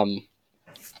 A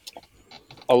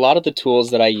lot of the tools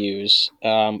that I use,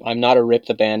 I'm not a rip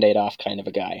the Band-Aid off kind of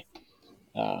a guy.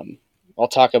 I'll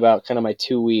talk about kind of my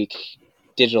 2-week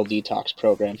digital detox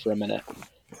program for a minute,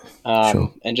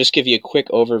 Sure. and just give you a quick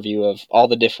overview of all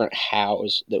the different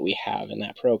hows that we have in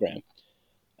that program.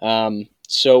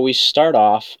 So we start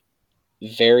off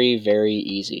very, very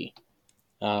easy.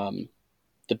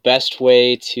 The best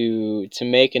way to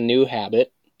make a new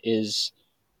habit is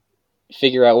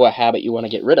figure out what habit you want to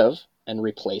get rid of and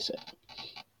replace it.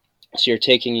 So you're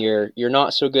taking your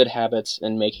not so good habits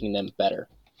and making them better.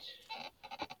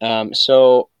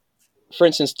 So, for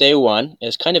instance, day one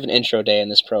is kind of an intro day in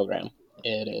this program.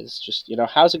 It is just,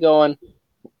 how's it going?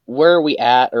 Where are we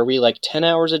at? Are we like 10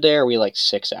 hours a day? Or are we like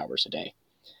 6 hours a day?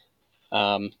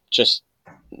 Just,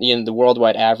 the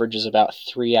worldwide average is about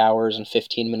 3 hours and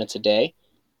 15 minutes a day.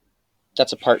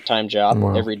 That's a part-time job.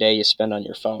 Wow. Every day you spend on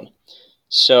your phone.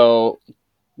 So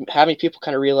having people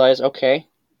kind of realize, okay,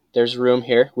 there's room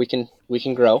here. We can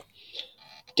grow.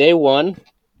 Day one,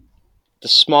 the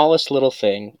smallest little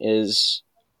thing is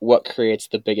what creates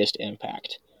the biggest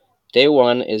impact. Day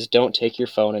one is don't take your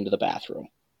phone into the bathroom.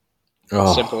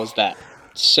 Oh, Simple as that.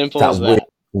 Simple that as that.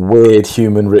 weird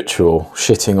human ritual,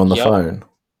 shitting on the Yep. phone.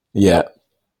 Yeah. Yep.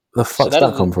 The So fuck's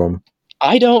that come from?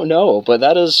 I don't know, but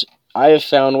I have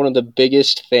found one of the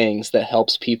biggest things that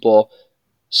helps people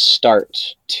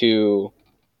start to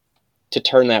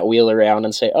turn that wheel around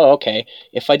and say, oh, okay,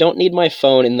 if I don't need my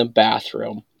phone in the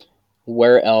bathroom,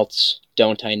 where else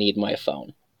don't I need my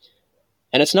phone?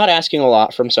 And it's not asking a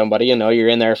lot from somebody. You're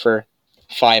in there for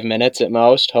 5 minutes at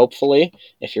most, hopefully.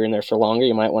 If you're in there for longer,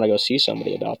 you might want to go see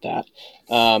somebody about that.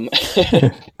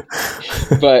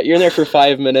 But you're in there for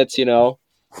 5 minutes,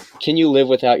 Can you live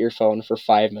without your phone for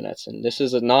 5 minutes? And this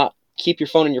is not keep your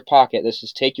phone in your pocket. This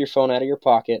is take your phone out of your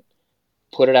pocket,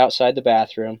 put it outside the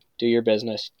bathroom, do your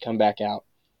business, come back out,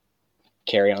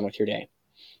 carry on with your day.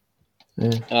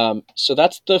 Yeah. So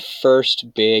that's the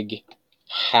first big,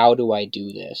 how do I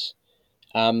do this?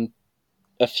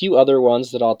 A few other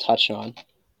ones that I'll touch on.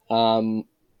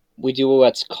 We do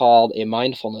what's called a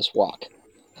mindfulness walk.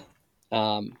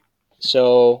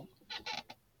 So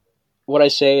what I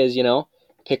say is,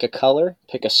 pick a color,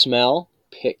 pick a smell,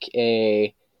 pick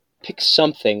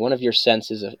something, one of your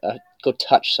senses, go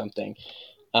touch something.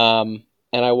 And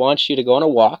I want you to go on a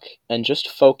walk and just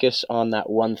focus on that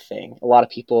one thing. A lot of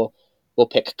people will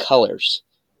pick colors.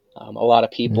 A lot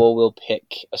of people will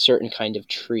pick a certain kind of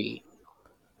tree.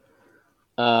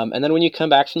 And then when you come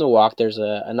back from the walk, there's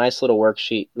a nice little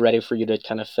worksheet ready for you to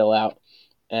kind of fill out.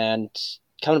 And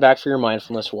coming back for your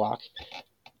mindfulness walk,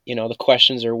 the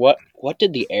questions are, what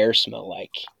did the air smell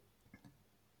like?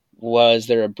 Was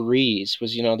there a breeze?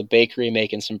 Was, the bakery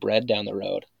making some bread down the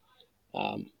road?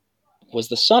 Was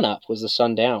the sun up? Was the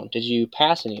sun down? Did you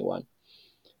pass anyone?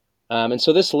 And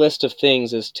so this list of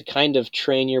things is to kind of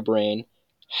train your brain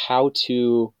how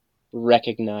to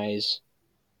recognize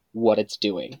what it's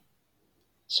doing.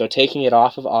 So taking it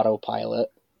off of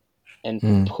autopilot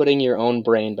and putting your own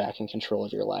brain back in control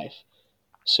of your life.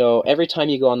 So every time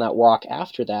you go on that walk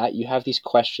after that, you have these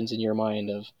questions in your mind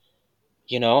of,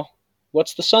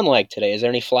 what's the sun like today? Is there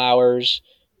any flowers?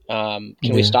 Can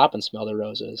we stop and smell the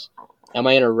roses? Am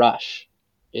I in a rush?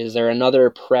 Is there another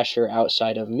pressure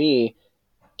outside of me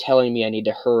telling me I need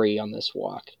to hurry on this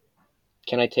walk?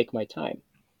 Can I take my time?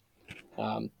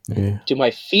 Do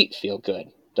my feet feel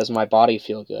good? Does my body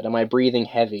feel good? Am I breathing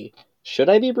heavy? Should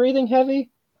I be breathing heavy?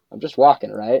 I'm just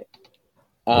walking, right?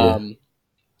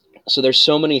 So there's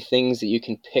so many things that you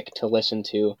can pick to listen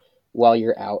to while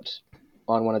you're out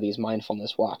on one of these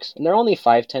mindfulness walks. And they're only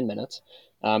 5-10 minutes.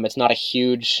 It's not a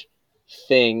huge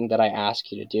thing that I ask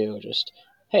you to do. Just,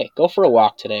 hey, go for a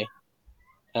walk today.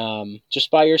 Just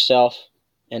by yourself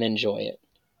and enjoy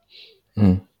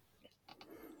it.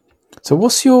 So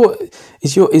what's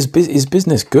is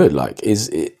business good? Like is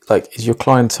your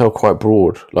clientele quite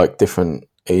broad? Like different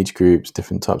age groups,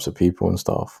 different types of people and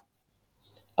stuff?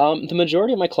 The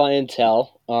majority of my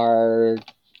clientele are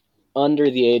under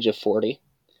the age of 40.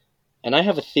 And I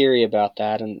have a theory about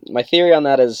that. And my theory on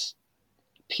that is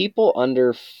people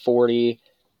under 40,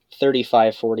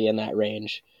 35, 40 in that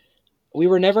range, we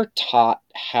were never taught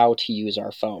how to use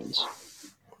our phones.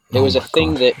 It Oh was a my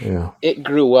thing god. that Yeah. it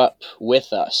grew up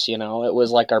with us, you know. It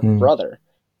was like our Mm. brother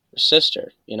or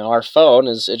sister. You know, our phone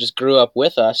it just grew up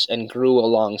with us and grew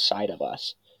alongside of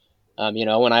us. You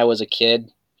know, when I was a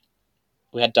kid,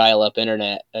 we had dial-up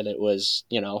internet, and it was,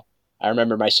 you know, I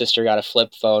remember my sister got a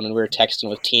flip phone, and we were texting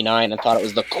with T9 and thought it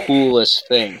was the coolest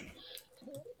thing.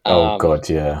 Oh Um, god,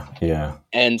 yeah. Yeah.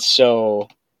 and so,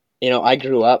 you know, I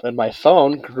grew up, and my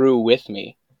phone grew with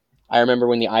me. I remember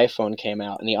when the iPhone came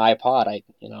out and the iPod.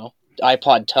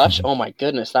 iPod Touch. Oh my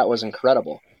goodness, that was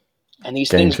incredible. And these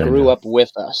Game things grew changer. up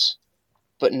with us,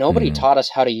 but nobody Mm. taught us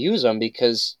how to use them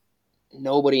because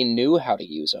nobody knew how to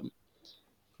use them.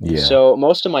 Yeah. So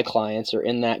most of my clients are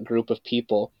in that group of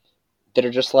people that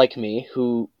are just like me,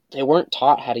 who they weren't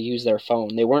taught how to use their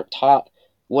phone. They weren't taught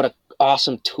what an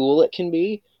awesome tool it can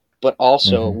be, but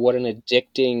also Hmm. what an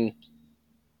addicting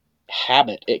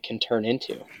habit it can turn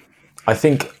into. I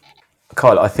think,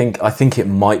 Kyle, I think it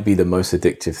might be the most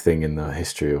addictive thing in the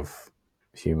history of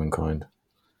humankind,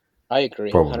 I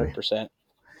agree, probably. 100%.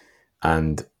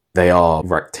 And they are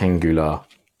rectangular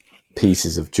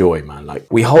pieces of joy, man. Like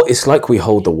we hold, it's like we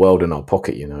hold the world in our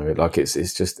pocket, you know. Like it's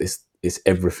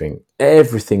everything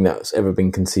that's ever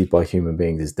been conceived by human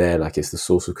beings is there. Like it's the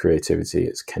source of creativity,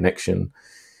 it's connection,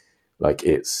 like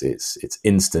it's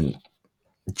instant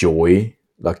joy.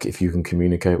 Like if you can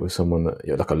communicate with someone that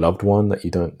you're like a loved one that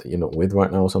you're not with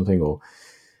right now or something, or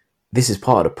this is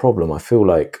part of the problem. I feel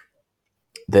like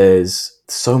there's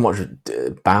so much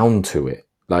bound to it.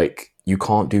 Like you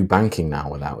can't do banking now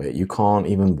without it. You can't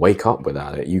even wake up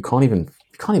without it. You can't even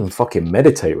fucking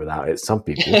meditate without it. Some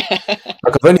people.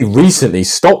 Like I've only recently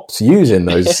stopped using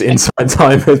those insight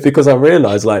timers because I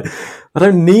realized like I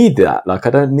don't need that. Like I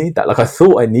don't need that. Like I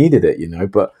thought I needed it, you know,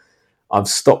 but I've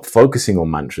stopped focusing on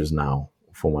mantras now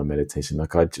for my meditation.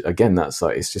 Like again, that's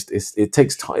like it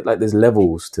takes time. Like there's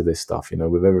levels to this stuff, you know,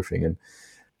 with everything, and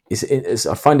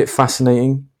I find it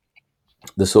fascinating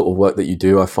the sort of work that you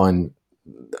do. I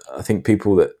think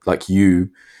people that like you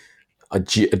are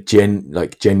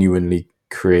genuinely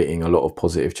creating a lot of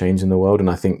positive change in the world,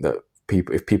 and I think that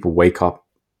if people wake up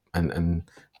and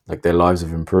like their lives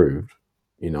have improved,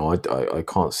 you know, I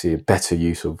can't see a better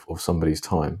use of somebody's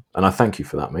time, and I thank you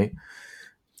for that, mate,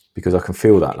 because I can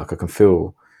feel that. Like I can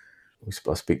feel.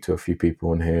 I speak to a few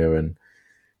people in here, and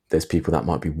there's people that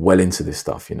might be well into this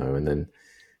stuff, you know, and then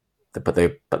but their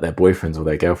boyfriends or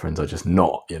their girlfriends are just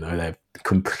not, you know, they're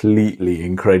completely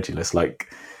incredulous.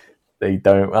 Like they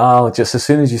don't. Oh, just as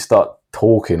soon as you start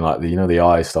talking, like the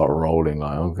eyes start rolling.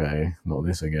 Like okay, not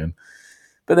this again.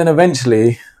 But then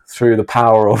eventually, through the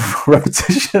power of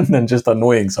repetition and just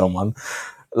annoying someone,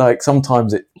 like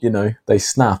sometimes they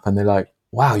snap and they're like,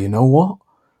 wow, you know what?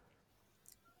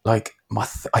 Like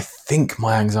I think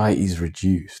my anxiety is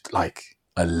reduced, like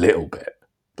a little bit,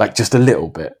 like just a little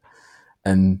bit,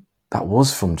 and that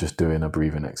was from just doing a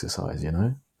breathing exercise, you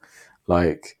know,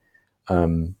 like,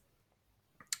 and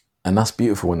that's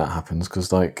beautiful when that happens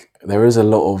because like I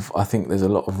think there's a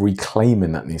lot of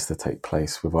reclaiming that needs to take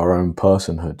place with our own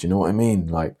personhood. Do you know what I mean?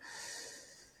 Like,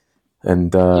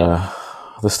 and Yeah.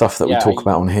 the stuff that we Yeah. talk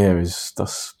about on here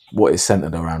that's what it's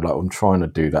centered around. Like I'm trying to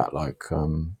do that, like,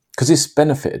 because it's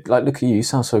benefited. Like, look at you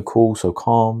sound so cool, so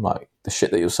calm. Like the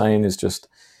shit that you're saying is just,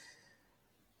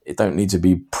 it don't need to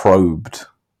be probed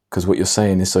because what you're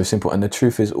saying is so simple, and the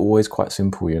truth is always quite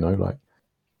simple, you know. Like,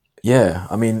 yeah,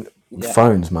 I mean, Yeah.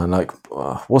 phones, man. Like,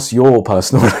 what's your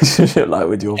personal relationship like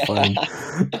with your phone?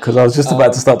 Because I was just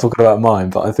about to start talking about mine,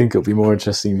 but I think it'll be more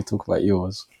interesting if you talk about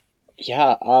yours.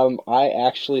 Yeah, I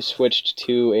actually switched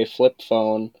to a flip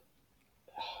phone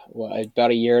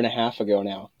about a year and a half ago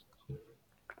now.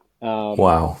 Um,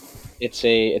 Wow. it's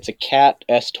a Cat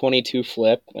S22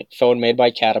 flip, like phone made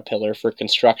by Caterpillar for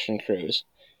construction crews.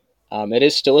 It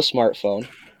is still a smartphone,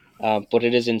 but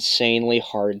it is insanely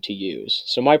hard to use.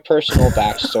 So my personal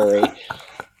backstory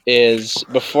is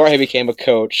before I became a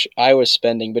coach, I was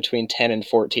spending between 10 and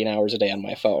 14 hours a day on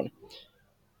my phone.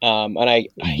 And I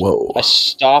Whoa.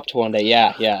 stopped one day.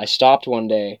 Yeah, yeah. I stopped one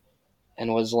day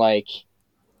and was like,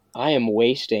 I am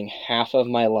wasting half of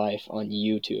my life on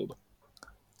YouTube.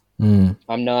 Mm.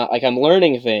 I'm not like I'm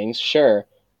learning things, sure,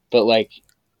 but like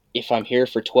if I'm here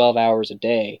for 12 hours a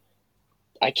day,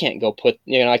 I can't go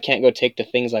take the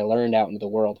things I learned out into the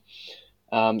world.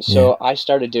 Yeah. So I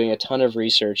started doing a ton of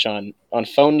research on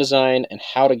phone design and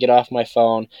how to get off my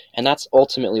phone, and that's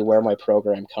ultimately where my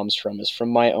program comes from, is from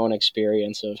my own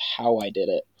experience of how I did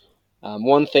it.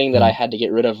 One thing that I Mm. had to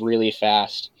get rid of really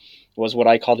fast was what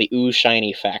I call the ooh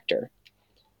shiny factor.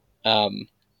 Um,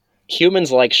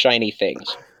 Humans like shiny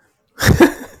things,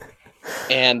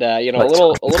 and Like,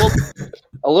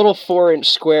 a little 4-inch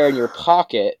square in your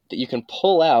pocket that you can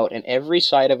pull out, and every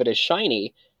side of it is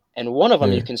shiny, and one of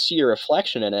them you yeah. can see your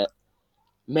reflection in it.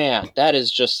 Man, that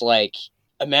is just like,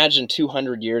 imagine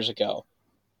 200 years ago.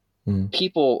 Mm.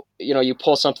 People, you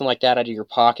pull something like that out of your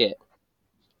pocket,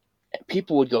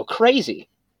 people would go crazy.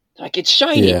 Like, it's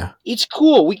shiny. Yeah. It's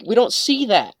cool. We don't see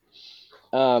that.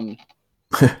 Um,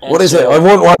 What and is it? I so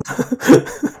want one.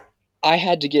 I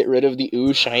had to get rid of the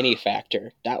ooh shiny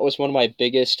factor. That was one of my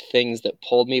biggest things that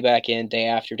pulled me back in day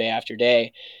after day after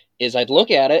day. Is I'd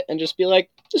look at it and just be like,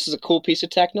 this is a cool piece of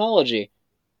technology.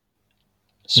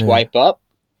 Yeah. Swipe up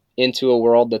into a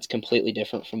world that's completely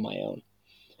different from my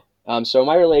own. So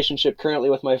my relationship currently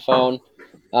with my phone,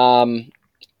 um,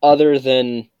 other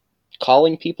than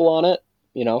calling people on it,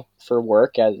 for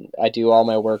work, I do all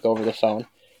my work over the phone.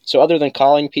 So other than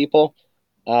calling people,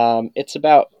 it's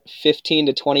about 15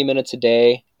 to 20 minutes a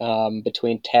day,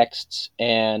 between texts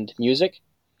and music,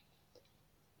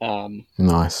 um,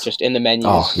 Nice. just in the Oh,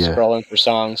 menus, yeah. scrolling for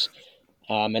songs.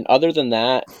 And other than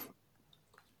that,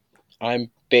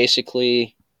 I'm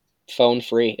basically phone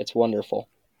free. It's wonderful.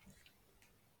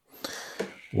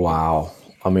 Wow.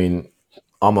 I mean,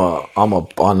 I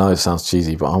know it sounds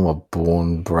cheesy, but I'm a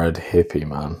born bred hippie,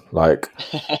 man. Like,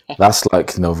 that's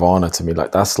like nirvana to me.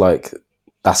 Like, that's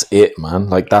it, man.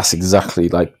 Like, that's exactly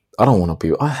like, I don't want to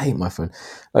be, I hate my phone.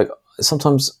 Like,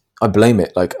 sometimes I blame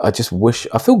it. Like, I just wish,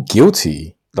 I feel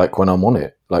guilty, like, when I'm on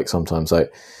it. Like, sometimes, so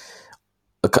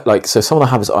some of the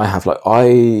habits I have, like,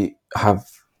 I have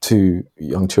two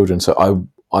young children. So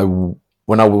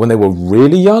when they were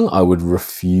really young, I would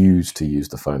refuse to use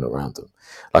the phone around them.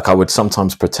 Like, I would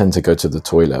sometimes pretend to go to the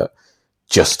toilet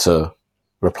just to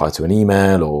reply to an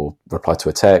email or reply to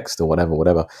a text or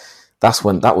whatever.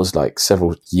 That was like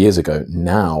several years ago.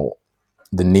 Now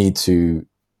the need to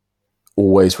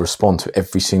always respond to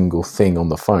every single thing on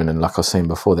the phone, and like I was saying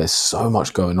before, there's so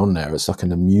much going on there. It's like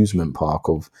an amusement park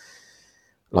of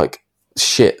like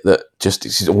shit that just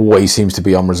it always seems to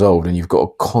be unresolved, and you've got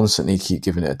to constantly keep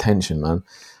giving it attention, man.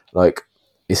 Like,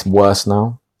 it's worse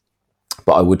now,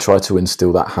 but I would try to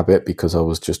instill that habit because I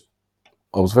was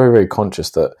very, very conscious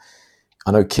that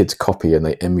I know kids copy and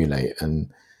they emulate,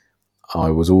 and I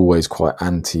was always quite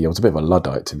anti. I was a bit of a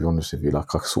luddite, to be honest with you.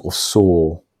 Like, I sort of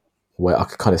saw where I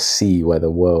could kind of see where the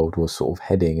world was sort of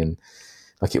heading, and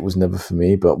like, it was never for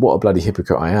me. But what a bloody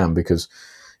hypocrite I am, because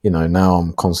now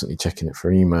I'm constantly checking it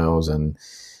for emails and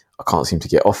I can't seem to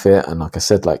get off it. And like I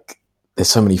said, like, there's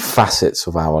so many facets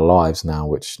of our lives now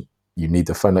which you need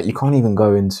the phone. Like, you can't even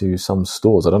go into some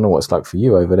stores. I don't know what it's like for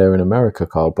you over there in America,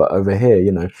 Carl, but over here,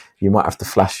 you might have to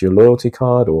flash your loyalty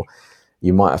card, or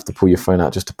you might have to pull your phone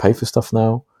out just to pay for stuff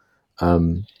now.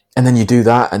 And then you do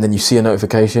that, and then you see a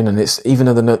notification, and it's even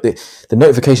though the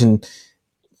notification,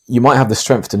 you might have the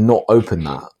strength to not open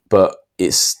that, but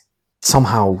it's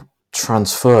somehow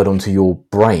transferred onto your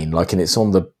brain, like, and it's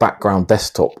on the background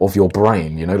desktop of your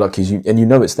brain, like,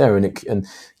 it's there, and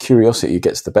curiosity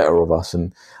gets the better of us.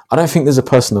 And I don't think there's a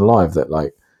person alive that,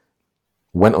 like,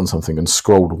 went on something and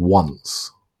scrolled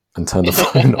once and turned the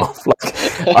phone off.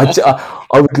 Like,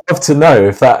 I would love to know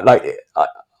if that, like,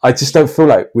 I just don't feel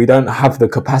like we don't have the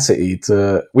capacity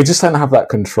to. We just don't have that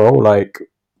control. Like,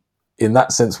 in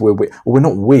that sense, we're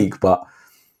not weak, but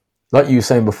like you were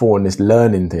saying before, in this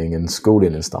learning thing and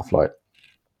schooling and stuff, like,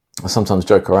 I sometimes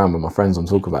joke around with my friends and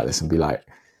talk about this and be like,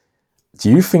 do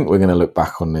you think we're going to look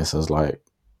back on this as, like,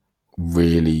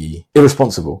 really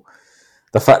irresponsible?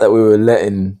 The fact that we were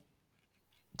letting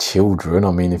children,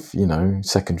 I mean, if,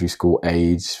 secondary school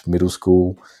age, middle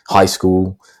school, high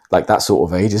school, like, that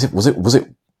sort of age, was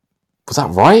that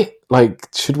right? Like,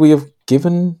 should we have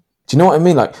given, do you know what I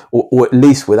mean? Like, or at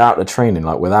least without the training,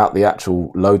 like, without the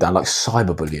actual lowdown, like,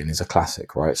 cyberbullying is a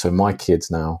classic, right? So my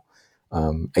kids now,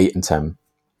 8 and 10,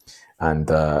 and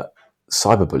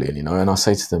cyberbullying, and I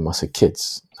say to them, I say,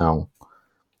 kids, now,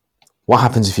 what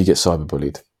happens if you get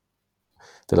cyberbullied?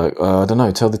 They're like, I don't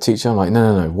know, tell the teacher. I'm like,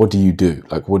 no, what do you do?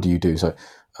 Like, what do you do? So,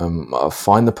 I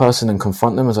find the person and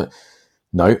confront them. I was like,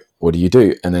 no, what do you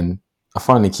do? And then I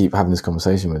finally keep having this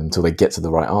conversation with them until they get to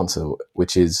the right answer,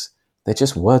 which is, they're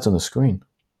just words on the screen.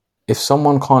 If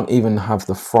someone can't even have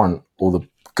the front or the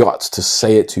guts to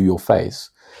say it to your face,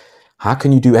 how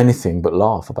can you do anything but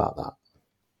laugh about that?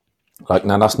 Like,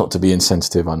 now, that's not to be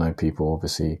insensitive. I know people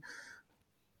obviously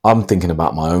I'm thinking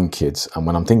about my own kids, and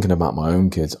when I'm thinking about my own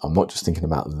kids, I'm not just thinking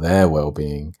about their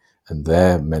well-being and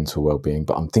their mental well-being,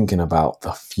 but I'm thinking about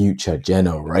the future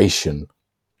generation.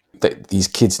 That these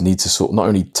kids need to sort of not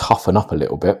only toughen up a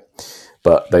little bit,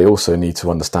 but they also need to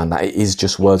understand that it is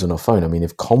just words on a phone. I mean,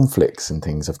 if conflicts and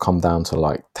things have come down to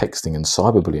like texting and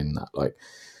cyberbullying and that, like,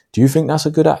 do you think that's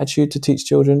a good attitude to teach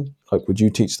children? Like, would you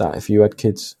teach that if you had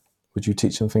kids? Would you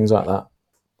teach them things like that?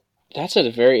 That's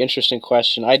a very interesting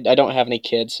question. I don't have any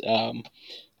kids.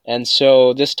 And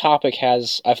so this topic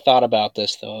has, I've thought about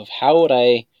this though, of how would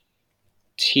I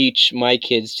teach my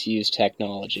kids to use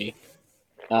technology?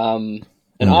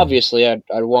 And Mm. obviously, I'd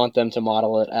want them to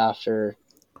model it after,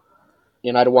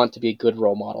 I'd want to be a good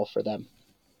role model for them.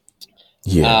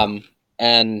 Yeah.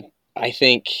 And I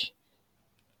think,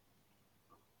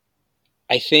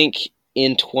 I think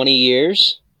in 20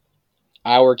 years,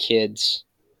 our kids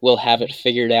will have it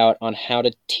figured out on how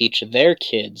to teach their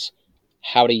kids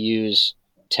how to use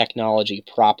technology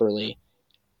properly.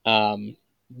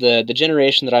 The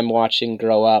generation that I'm watching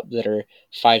grow up that are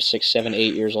 5, 6, 7,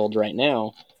 8 years old right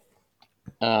now,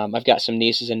 I've got some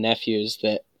nieces and nephews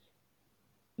that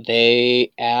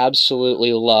they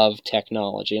absolutely love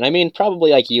technology. And I mean,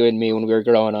 probably like you and me when we were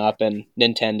growing up and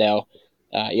Nintendo,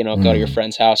 go to your Mm.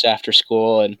 friend's house after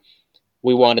school and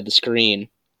we wanted the screen.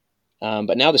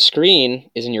 But now the screen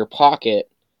is in your pocket,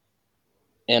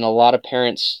 and a lot of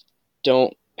parents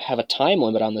don't have a time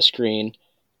limit on the screen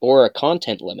or a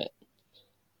content limit.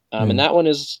 And Mm. that one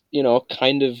is,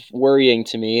 kind of worrying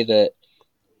to me that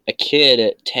a kid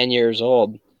at 10 years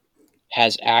old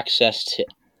has access to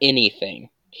anything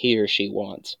he or she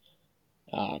wants.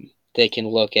 They can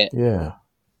look at, Yeah.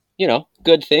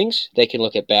 good things, they can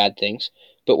look at bad things,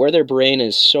 but where their brain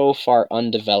is so far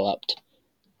undeveloped,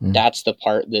 Mm. that's the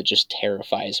part that just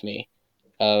terrifies me.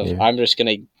 Of Yeah. I'm just going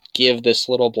to give this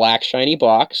little black shiny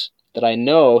box that I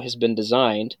know has been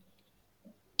designed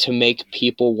to make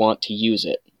people want to use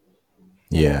it.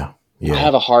 Yeah. I Yeah.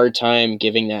 have a hard time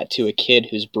giving that to a kid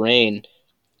whose brain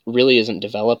really isn't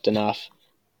developed enough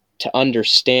to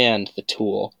understand the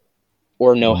tool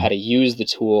or know how Mm. to use the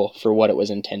tool for what it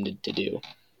was intended to do.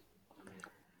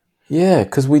 Yeah,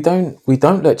 because we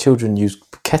don't let children use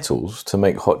kettles to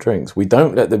make hot drinks. We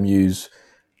don't let them use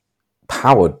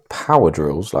power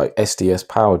drills like SDS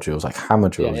power drills, like hammer Yeah,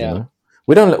 drills. yeah.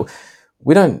 We don't let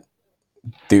we don't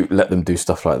do let them do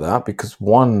stuff like that because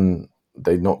one,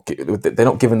 they're not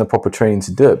given the proper training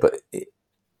to do it, but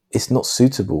it's not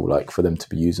suitable like for them to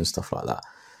be using stuff like that.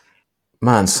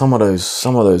 Man, some of those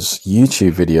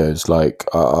YouTube videos, like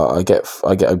I'm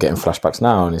getting flashbacks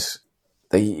now, and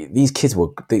these kids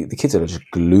the kids are just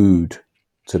glued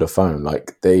to the phone,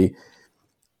 like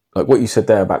what you said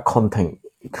there about content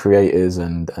creators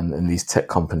and these tech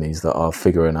companies that are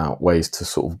figuring out ways to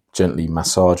sort of gently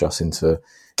massage us into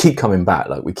keep coming back,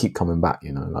 like we keep coming back,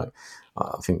 like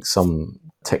I think some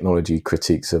technology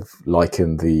critiques have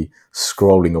likened the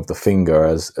scrolling of the finger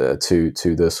as to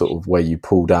the sort of way you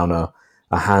pull down a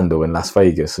handle in Las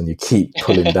Vegas and you keep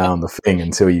pulling down the thing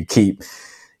until you keep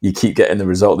getting the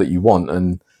result that you want.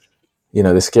 And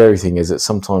the scary thing is that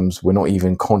sometimes we're not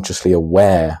even consciously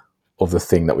aware of the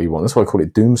thing that we want. That's why I call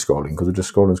it doom scrolling, because we're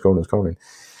just scrolling, scrolling, scrolling.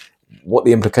 What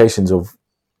the implications of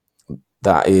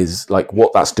that is, like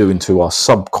what that's doing to our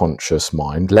subconscious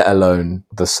mind, let alone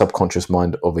the subconscious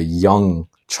mind of a young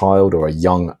child or a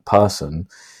young person,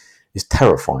 is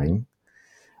terrifying.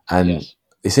 And Yes.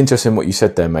 it's interesting what you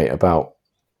said there, mate, about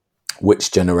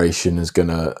which generation is going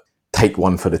to take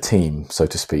one for the team, so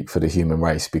to speak, for the human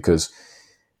race, because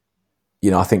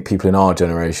I think people in our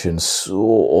generation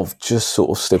sort of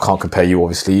still can't compare you.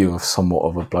 Obviously, you're somewhat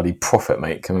of a bloody prophet,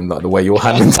 mate. I mean, like the way you're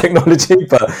handling technology,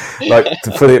 but like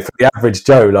for the average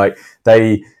Joe, like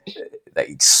they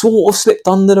sort of slipped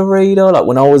under the radar. Like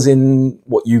when I was in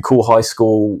what you call high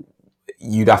school,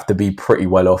 you'd have to be pretty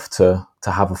well off to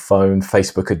have a phone.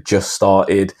 Facebook had just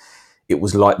started. It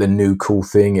was like the new cool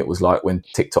thing. It was like when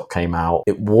TikTok came out.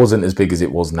 It wasn't as big as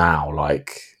it was now.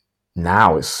 Like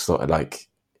now, it's sort of like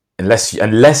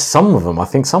unless some of them, I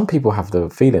think some people have the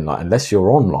feeling like unless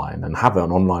you're online and have an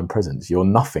online presence, you're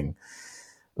nothing.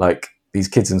 Like these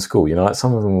kids in school, like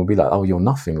some of them will be like, "Oh, you're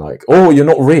nothing," like, "Oh, you're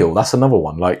not real." That's another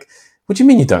one. Like, what do you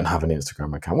mean you don't have an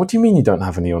Instagram account? What do you mean you don't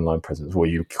have any online presence? Well,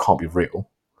 you can't be real.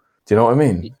 Do you know what I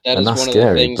mean? That And is that's one of the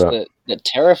scary. things But that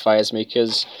terrifies me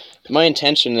because my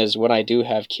intention is when I do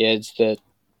have kids that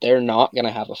they're not going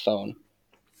to have a phone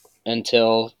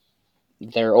until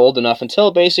they're old enough,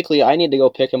 until basically I need to go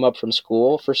pick them up from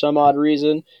school for some odd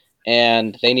reason,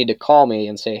 and they need to call me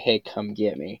and say, "Hey, come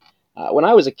get me." When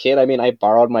I was a kid, I mean, I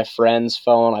borrowed my friend's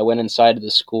phone. I went inside to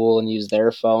the school and used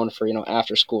their phone for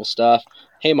after school stuff.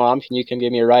 "Hey mom, can you come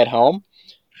give me a ride home?"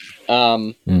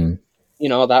 Mm. You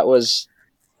know, that was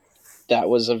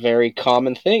a very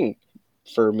common thing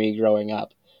for me growing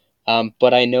up.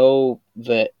 But I know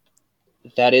that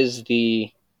that is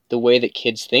the way that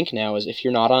kids think now, is if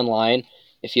you're not online,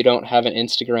 if you don't have an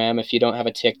Instagram, if you don't have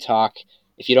a TikTok,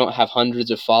 if you don't have hundreds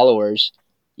of followers,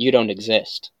 you don't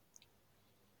exist.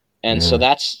 And so Yeah.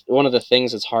 that's one of the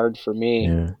things that's hard for me,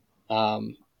 Yeah.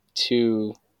 um,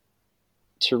 to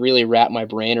really wrap my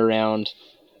brain around.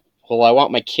 Well, I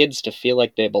want my kids to feel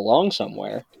like they belong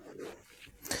somewhere,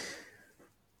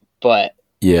 but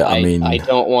Yeah. I I mean,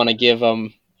 don't want to give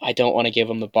them,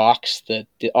 the box, the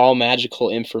all magical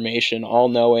information, all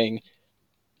knowing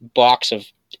box of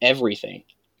everything.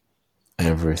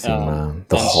 everything, man.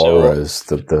 The And so horrors,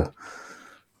 the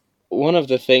one of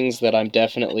the things that I'm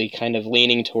definitely kind of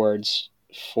leaning towards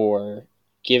for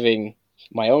giving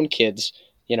my own kids,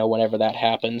 whenever that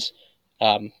happens,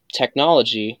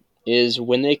 technology, is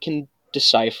when they can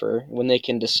decipher, when they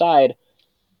can decide,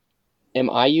 am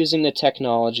I using the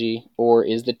technology or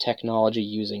is the technology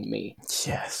using me?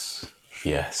 yes,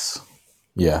 yes,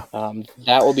 yeah,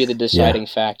 That will be the yeah, deciding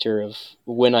factor of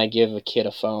when I give a kid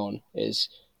a phone is,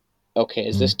 okay,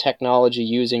 is mm, this technology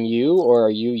using you or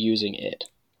are you using it?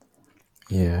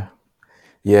 yeah.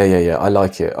 Yeah, yeah, yeah. I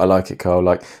like it. I like it, Carl.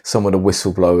 Like some of the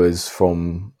whistleblowers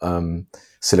from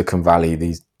Silicon Valley,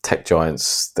 these tech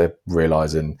giants, they're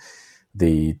realizing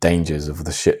the dangers of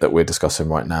the shit that we're discussing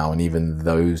right now. And even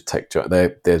those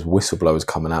there's whistleblowers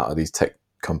coming out of these tech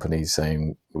companies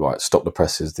saying, right, stop the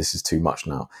presses. This is too much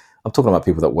now. I'm talking about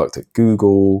people that worked at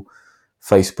Google,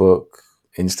 Facebook,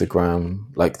 Instagram.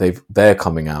 Like they're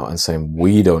coming out and saying,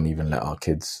 we don't even let our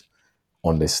kids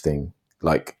on this thing.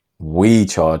 Like we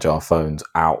charge our phones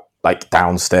out like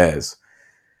downstairs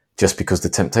just because the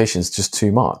temptation is just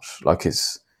too much. Like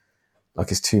it's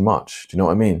too much. Do you know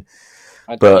what I mean?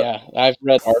 But Yeah, I've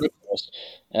read articles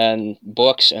and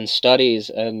books and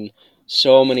studies and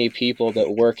so many people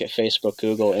that work at Facebook,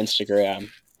 Google, Instagram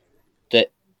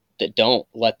that don't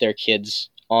let their kids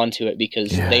onto it because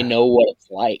they yeah, know what it's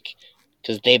like,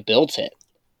 because they built it.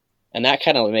 And that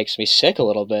kind of makes me sick a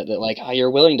little bit, that like, oh,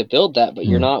 you're willing to build that, but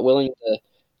you're mm. not willing to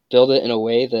build it in a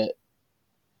way that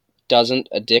doesn't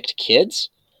addict kids.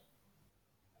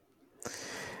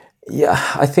 Yeah,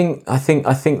 I think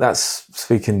that's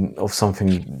speaking of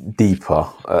something deeper.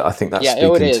 I think that's Yeah,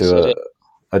 oh, it speaking is.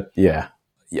 to yeah.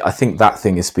 Yeah, I think that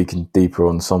thing is speaking deeper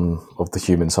on some of the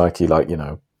human psyche. Like,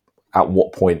 at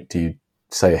what point do you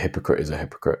say a hypocrite is a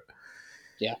hypocrite?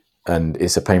 Yeah. And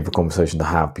it's a painful conversation to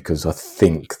have because I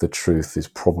think the truth is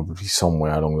probably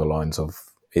somewhere along the lines of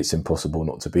it's impossible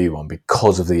not to be one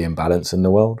because of the imbalance in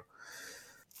the world.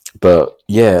 But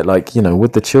yeah, like,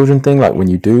 with the children thing, like when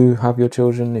you do have your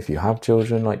children, if you have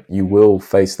children, like you will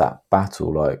face that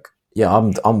battle. Like, yeah,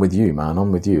 I'm with you, man.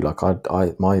 I'm with you. Like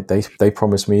they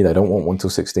promised me they don't want one till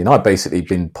 16. I've basically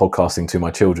been podcasting to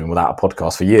my children without a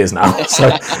podcast for years now. So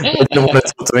they didn't want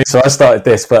to talk to me. So I started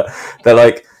this, but they're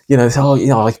like, so,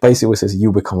 like basically it says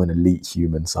you'll become an elite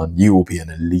human, son. You will be an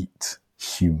elite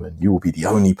human. You will be the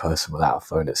only person without a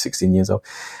phone at 16 years old.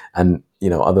 And,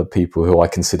 other people who I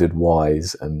considered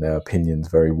wise and their opinions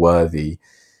very worthy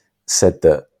said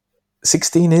that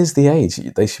 16 is the age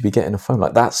they should be getting a phone.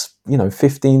 Like that's,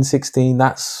 15, 16,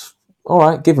 that's all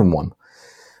right, give them one.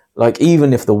 Like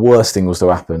even if the worst thing was to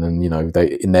happen and, they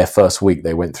in their first week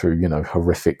they went through,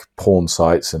 horrific porn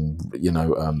sites and,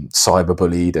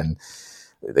 cyberbullied and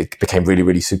they became really,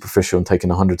 really superficial and taking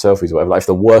 100 selfies or whatever. Like if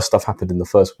the worst stuff happened in the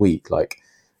first week, like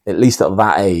at least at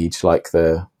that age, like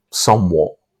they're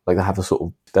somewhat, like they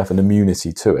have an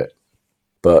immunity to it.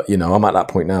 But, I'm at that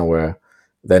point now where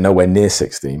they're nowhere near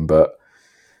 16, but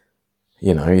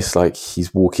it's like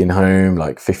he's walking home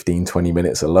like 15, 20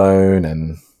 minutes alone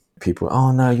and people,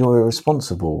 oh no, you're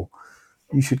irresponsible.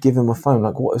 You should give him a phone.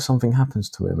 Like, what if something happens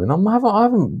to him? And I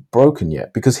haven't broken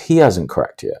yet because he hasn't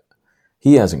cracked yet.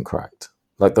 He hasn't cracked.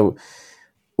 Like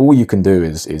all you can do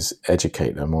is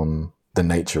educate them on the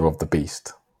nature of the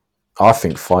beast. I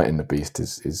think fighting the beast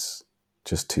is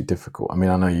just too difficult. I mean,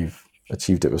 I know you've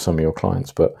achieved it with some of your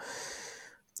clients, but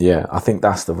yeah, I think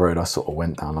that's the road I sort of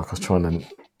went down. Like I was trying to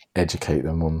educate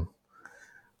them on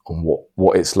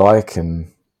what it's like,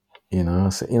 and I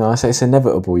say it's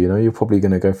inevitable. You're probably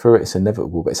going to go through it. It's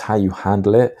inevitable, but it's how you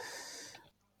handle it.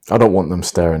 I don't want them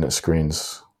staring at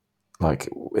screens like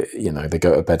they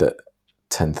go to bed at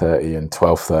 10:30 and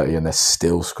 12:30 and they're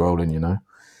still scrolling.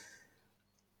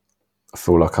 I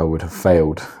feel like I would have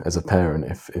failed as a parent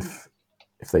if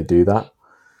they do that.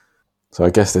 So I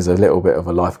guess there's a little bit of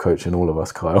a life coach in all of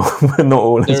us, Kyle. We're not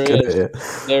all as There good at is. it.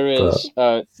 There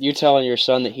But is. You telling your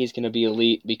son that he's going to be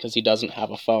elite because he doesn't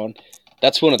have a phone.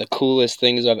 That's one of the coolest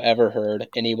things I've ever heard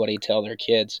anybody tell their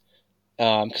kids,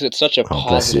 because it's such a Oh,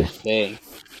 bless you. positive thing.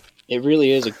 It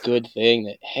really is a good thing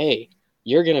that, hey,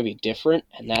 you're going to be different,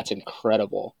 and that's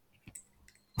incredible.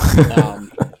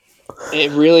 Um,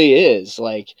 it really is.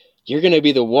 Like, you're going to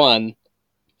be the one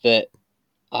that,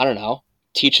 I don't know,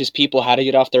 teaches people how to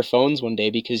get off their phones one day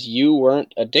because you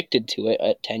weren't addicted to it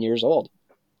at 10 years old.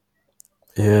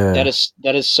 Yeah.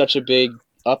 That is such a big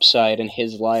upside in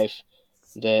his life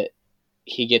that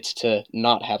he gets to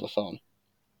not have a phone.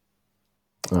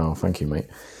 Oh, thank you, mate.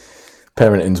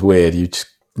 Parenting's weird.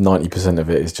 90% of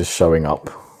it is just showing up.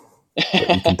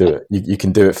 But you can do it. You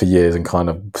can do it for years and kind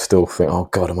of still think, oh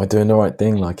God, am I doing the right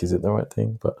thing? Like, is it the right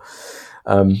thing? But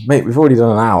mate, we've already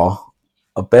done an hour.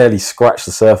 I barely scratched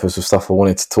the surface of stuff I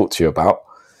wanted to talk to you about.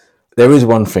 There is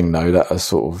one thing though that is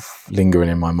sort of lingering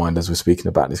in my mind as we're speaking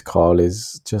about this, Carl,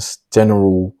 is just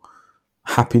general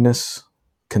happiness,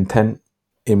 content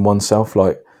in oneself.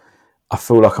 Like, I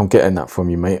feel like I'm getting that from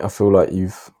you, mate. I feel like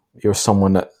you're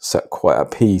someone that's at quite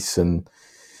at peace and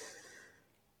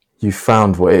you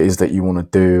found what it is that you want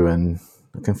to do, and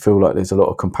I can feel like there's a lot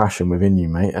of compassion within you,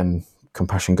 mate, and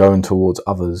compassion going towards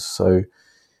others. So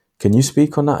can you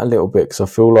speak on that a little bit? Because I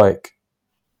feel like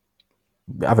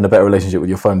having a better relationship with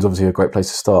your phone is obviously a great place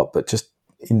to start, but just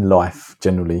in life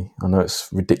generally, I know it's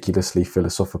ridiculously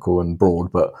philosophical and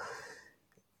broad, but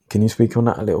can you speak on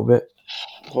that a little bit?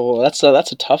 Oh, that's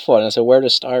a tough one. So where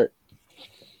to start?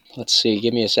 Let's see.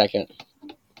 Give me a second.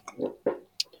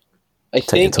 I Take your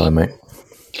think time, mate.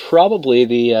 probably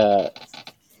the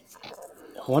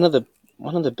one of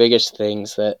the biggest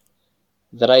things that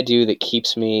I do that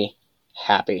keeps me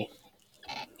happy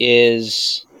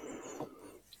is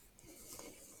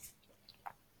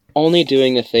only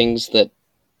doing the things that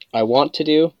I want to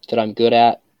do, that I'm good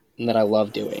at, and that I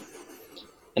love doing.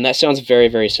 And that sounds very,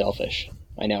 very selfish.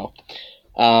 I know.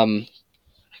 Um,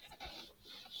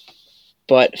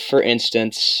 but for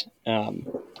instance,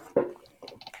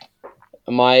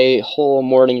 my whole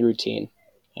morning routine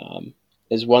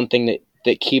is one thing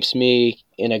that keeps me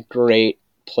in a great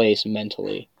place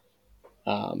mentally.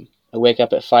 I wake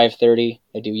up at 5:30.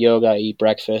 I do yoga. I eat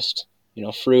breakfast.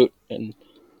 Fruit and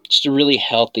just a really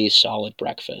healthy, solid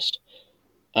breakfast.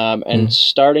 And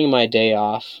starting my day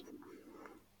off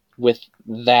with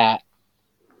that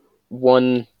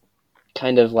one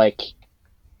kind of like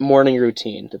morning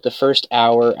routine, that the first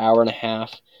hour and a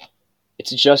half,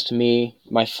 it's just me.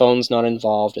 My phone's not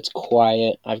involved. It's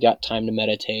quiet. I've got time to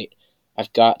meditate.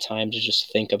 I've got time to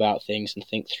just think about things and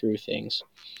think through things.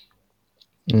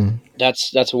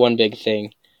 That's one big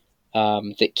thing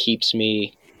that keeps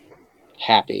me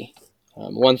happy.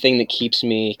 One thing that keeps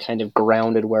me kind of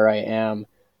grounded where I am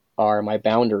are my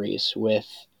boundaries with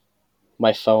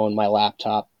my phone, my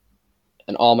laptop,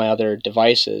 and all my other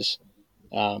devices.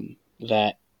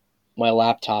 That my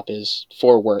laptop is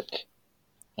for work,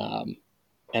 and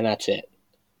that's it.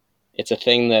 It's a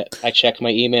thing that I check my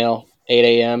email 8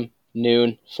 a.m.,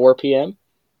 noon, 4 p.m.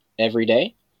 every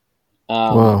day.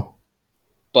 Wow.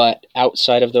 But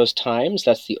outside of those times,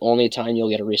 that's the only time you'll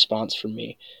get a response from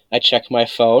me. I check my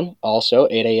phone also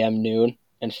 8 a.m., noon,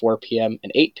 and 4 p.m.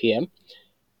 and 8 p.m.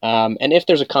 And if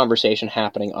there's a conversation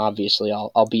happening, obviously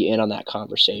I'll be in on that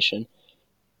conversation.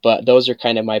 But those are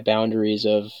kind of my boundaries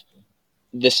of,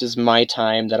 this is my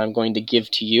time that I'm going to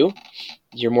give to you.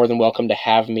 You're more than welcome to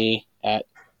have me at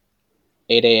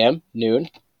 8 a.m., noon,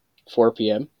 4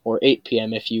 p.m., or 8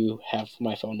 p.m. if you have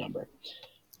my phone number.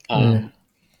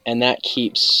 And that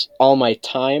keeps all my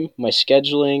time, my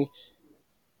scheduling,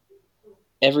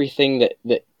 everything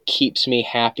that keeps me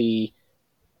happy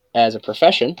as a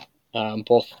profession,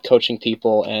 both coaching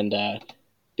people and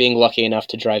being lucky enough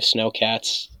to drive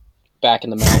snowcats back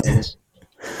in the mountains.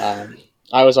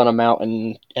 I was on a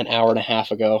mountain an hour and a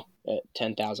half ago at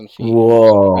 10,000 feet.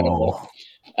 Whoa.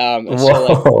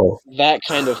 So like that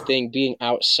kind of thing, being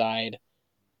outside,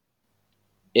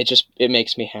 it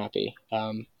makes me happy.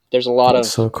 There's a lot That's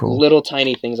of so cool. little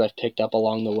tiny things I've picked up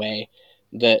along the way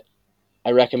that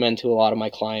I recommend to a lot of my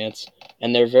clients,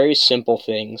 and they're very simple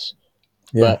things.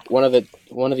 Yeah. But one of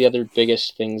the other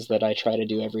biggest things that I try to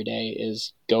do every day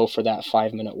is go for that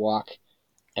 5-minute walk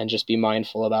and just be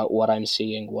mindful about what I'm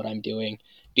seeing, what I'm doing.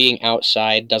 Being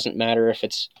outside doesn't matter if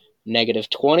it's negative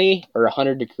 20 or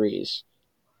 100 degrees.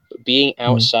 But being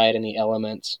outside in the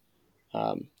elements,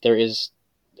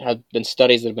 have been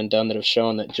studies that have been done that have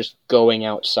shown that just going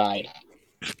outside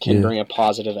can bring a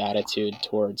positive attitude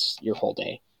towards your whole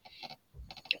day.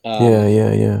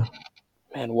 Yeah.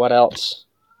 And what else?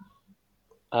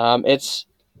 It's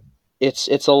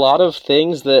a lot of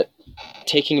things that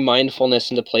taking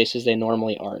mindfulness into places they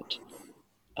normally aren't.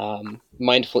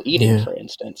 Mindful eating, for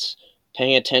instance.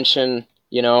 paying attention,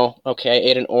 you know, okay, I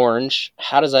ate an orange.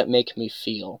 How does that make me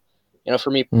feel? You know,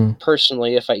 for me Mm.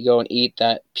 personally, if I go and eat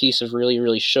that piece of really,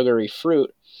 really sugary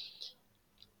fruit,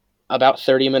 about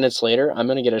 30 minutes later, I'm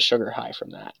going to get a sugar high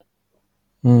from that.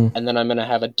 Mm. And then I'm going to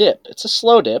have a dip. It's a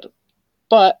slow dip,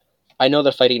 but I know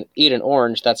that if I eat an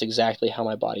orange, that's exactly how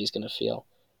my body's going to feel.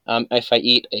 If I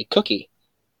eat a cookie,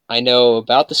 I know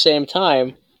about the same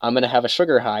time I'm going to have a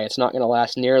sugar high. It's not going to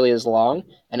last nearly as long,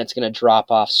 and it's going to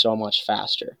drop off so much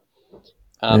faster.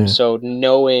 Yeah. So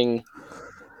knowing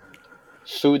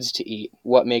foods to eat,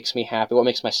 what makes me happy, what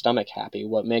makes my stomach happy,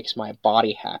 what makes my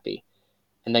body happy,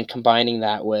 and then combining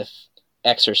that with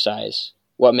exercise,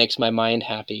 what makes my mind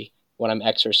happy when I'm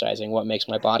exercising, what makes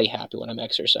my body happy when I'm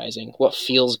exercising, what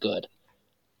feels good.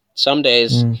 Some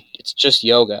days Mm. it's just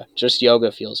yoga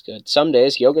feels good. Some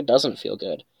days yoga doesn't feel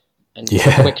good, and a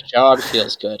Yeah. quick jog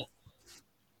feels good.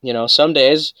 You know, some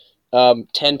days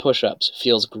 10 push-ups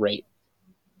feels great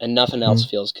and nothing else Mm.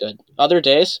 feels good. Other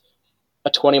days, a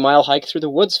 20-mile hike through the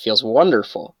woods feels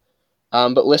wonderful.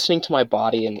 But listening to my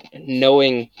body and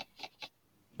knowing,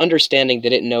 understanding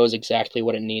that it knows exactly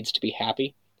what it needs to be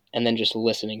happy, and then just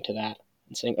listening to that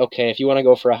and saying, okay, if you want to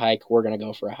go for a hike, we're going to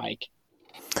go for a hike.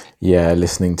 Yeah,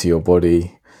 listening to your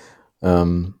body.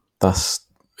 That's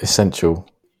essential.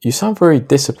 You sound very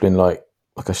disciplined, like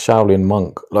a Shaolin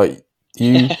monk. Like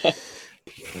you,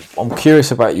 I'm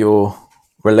curious about your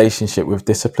relationship with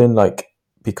discipline, like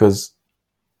because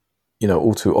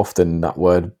all too often that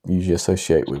word usually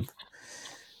associate with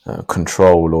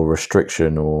control or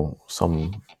restriction or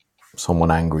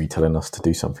someone angry telling us to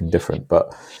do something different.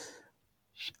 But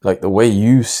like the way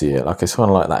you see it, like it's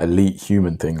kind of like that elite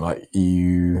human thing. Like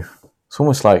it's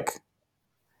almost like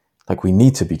we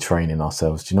need to be training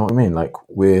ourselves. Do you know what I mean? Like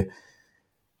we're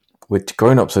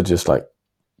grown ups are just like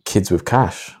kids with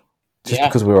cash. Just Yeah.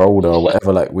 because we're older or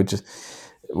whatever, like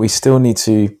we still need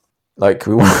to like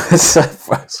we want.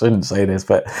 I shouldn't say this,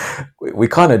 but we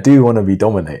kind of do want to be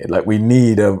dominated. Like we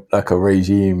need a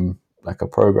regime, like a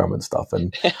program and stuff.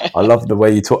 And I love the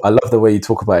way you talk. I love the way you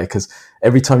talk about it because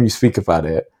every time you speak about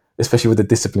it, especially with the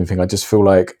discipline thing, I just feel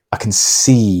like I can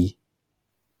see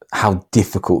how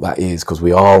difficult that is because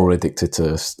we are all addicted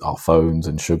to our phones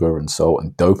and sugar and salt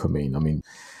and dopamine. I mean,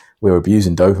 we're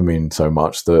abusing dopamine so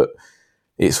much that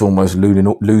it's almost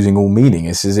losing all meaning.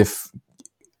 It's as if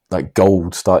like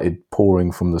gold started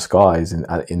pouring from the skies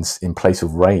in place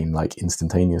of rain, like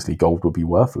instantaneously gold would be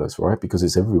worthless, right? Because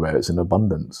it's everywhere, it's in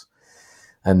abundance.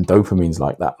 And dopamine's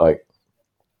like that. Like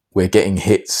we're getting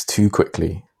hits too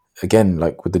quickly. Again,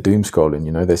 like with the doom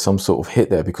scrolling, there's some sort of hit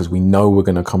there because we know we're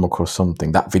going to come across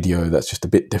something, that video that's just a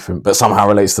bit different, but somehow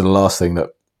relates to the last thing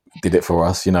that did it for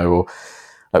us, or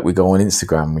like we go on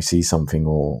Instagram, we see something,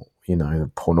 or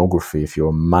pornography. If you're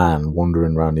a man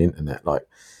wandering around the internet, like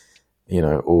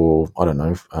or I don't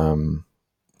know,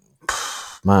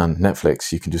 man,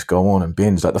 Netflix, you can just go on and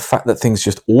binge. Like the fact that things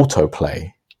just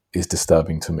autoplay is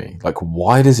disturbing to me. Like,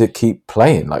 why does it keep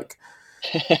playing? Like,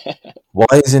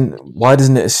 why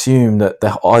doesn't it assume that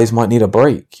their eyes might need a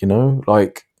break?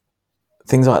 Like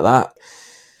things like that.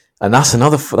 And that's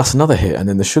another hit. And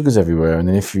then the sugar's everywhere. And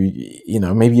then if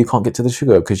maybe you can't get to the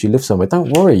sugar because you live somewhere,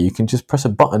 don't worry. You can just press a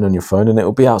button on your phone and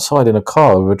it'll be outside in a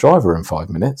car with a driver in 5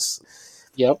 minutes.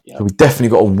 Yep. So we definitely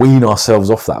got to wean ourselves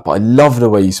off that. But I love the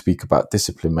way you speak about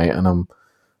discipline, mate. And I'm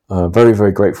very,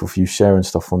 very grateful for you sharing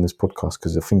stuff on this podcast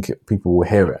because I think people will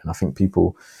hear it and I think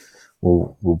people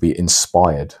will be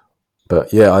inspired.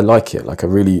 But yeah, I like it. Like I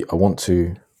want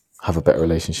to have a better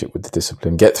relationship with the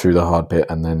discipline, get through the hard bit,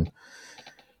 and then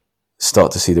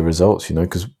start to see the results,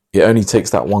 because it only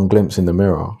takes that one glimpse in the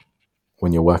mirror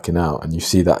when you're working out and you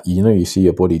see that, you see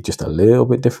your body just a little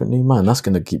bit differently, man, that's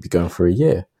going to keep you going for a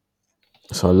year.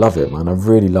 So I love it, man. I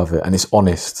really love it. And it's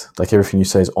honest. Like everything you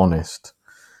say is honest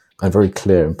and very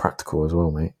clear and practical as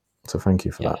well, mate. So thank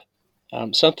you for Yeah.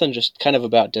 that. Something just kind of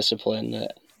about discipline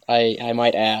that I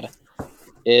might add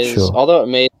is, Sure. although it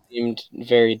may seem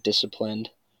very disciplined,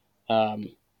 um,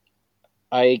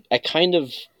 I kind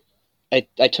of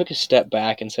I took a step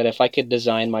back and said, if I could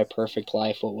design my perfect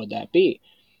life, what would that be?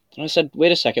 And I said,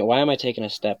 wait a second, why am I taking a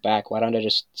step back? Why don't I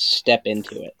just step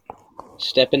into it?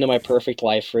 Step into my perfect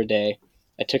life for a day.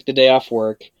 I took the day off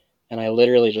work and I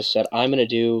literally just said, I'm going to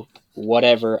do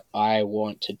whatever I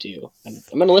want to do. And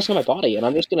I'm going to listen to my body and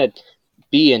I'm just going to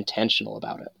be intentional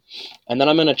about it. And then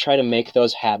I'm going to try to make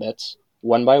those habits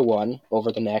one by one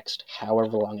over the next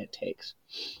however long it takes.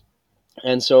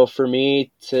 And so for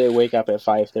me to wake up at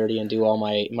 5:30 and do all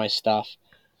my stuff,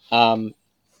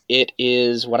 it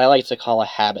is what I like to call a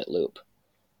habit loop.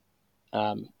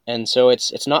 And so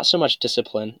it's not so much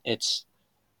discipline, it's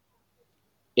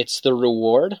the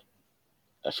reward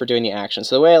for doing the action.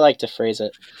 So the way I like to phrase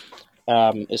it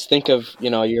is think of,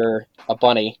 you're a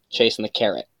bunny chasing the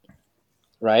carrot,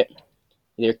 right?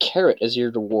 Your carrot is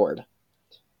your reward.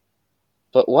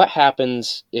 But what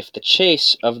happens if the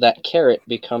chase of that carrot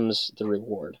becomes the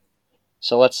reward?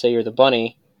 So let's say you're the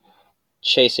bunny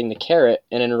chasing the carrot,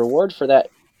 and in reward for that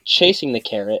chasing the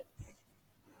carrot,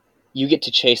 you get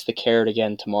to chase the carrot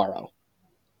again tomorrow.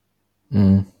 I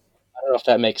don't know if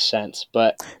that makes sense,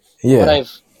 but what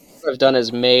I've done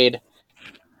is made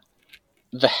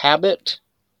the habit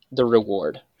the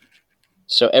reward.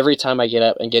 So every time I get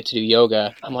up and get to do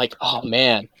yoga, I'm like, oh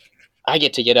man, I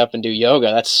get to get up and do yoga.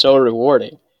 That's so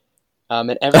rewarding.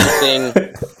 And everything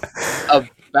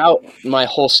about my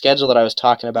whole schedule that I was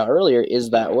talking about earlier is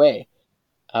that way.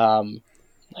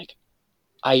 Like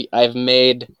I've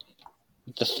made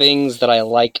the things that I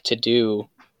like to do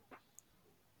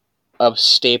a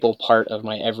staple part of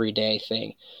my everyday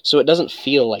thing. So it doesn't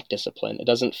feel like discipline. It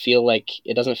doesn't feel like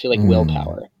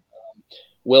willpower.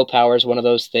 Willpower is one of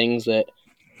those things that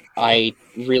I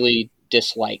really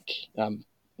dislike.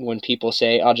 When people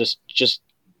say, "I'll just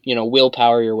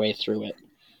willpower your way through it,"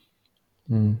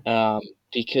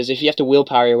 because if you have to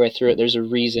willpower your way through it, there's a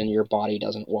reason your body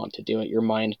doesn't want to do it, your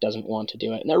mind doesn't want to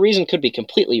do it, and that reason could be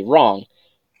completely wrong.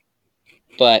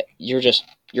 But you're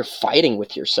fighting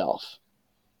with yourself.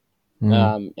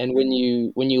 And when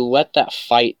you let that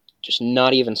fight just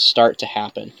not even start to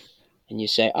happen, and you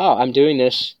say, "Oh, I'm doing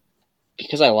this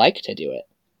because I like to do it,"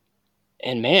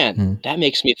 and man, that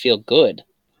makes me feel good.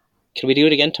 Can we do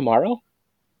it again tomorrow?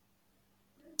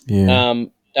 Yeah.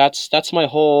 That's my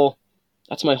whole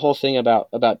thing about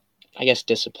I guess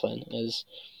discipline is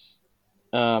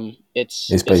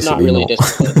it's not really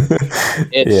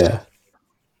discipline.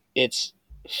 It's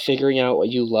figuring out what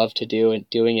you love to do and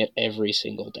doing it every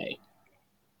single day.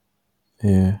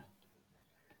 Yeah.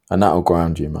 And that'll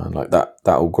ground you, man. Like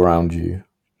that'll ground you.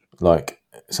 Like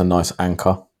it's a nice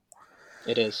anchor.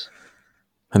 It is.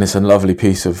 And it's a lovely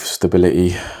piece of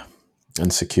stability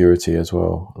and security as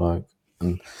well. Like,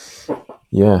 and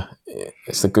yeah,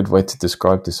 it's a good way to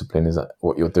describe discipline, is that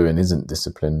what you're doing isn't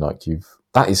discipline. Like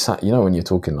that is, when you're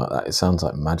talking like that, it sounds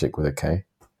like magic with a K.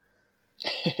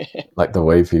 Like the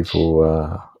way people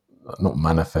not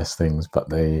manifest things, but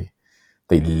they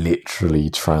literally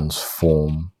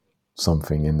transform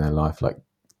something in their life, like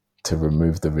to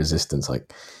remove the resistance.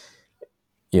 Like,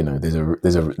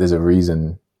 there's a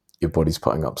reason your body's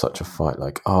putting up such a fight,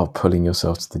 like pulling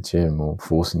yourself to the gym or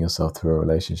forcing yourself through a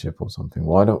relationship or something.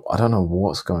 I don't know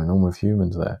what's going on with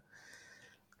humans there.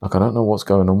 Like, I don't know what's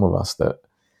going on with us that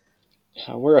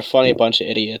we're a funny bunch of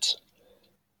idiots.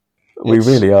 We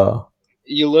really are.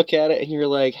 You look at it and you're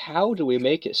like, how do we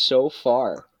make it so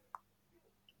far?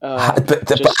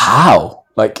 But how?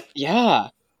 Like, yeah,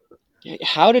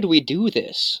 how did we do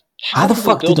this? How the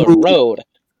fuck did we build a road?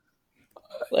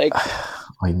 Like,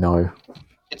 I know.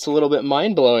 It's a little bit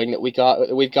mind blowing that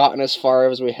we've gotten as far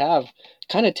as we have.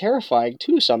 Kind of terrifying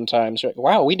too sometimes. Like,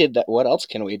 wow, we did that. What else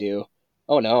can we do?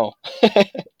 Oh no.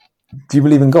 Do you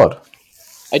believe in God?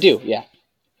 I do, yeah.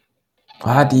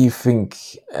 How do you think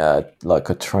like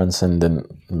a transcendent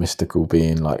mystical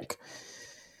being like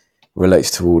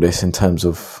relates to all this in terms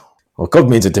of, well, God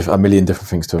means a million different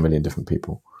things to a million different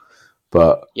people,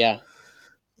 but yeah,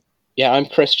 I'm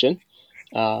Christian.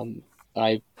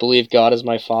 I believe God is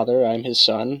my father. I'm his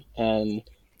son, and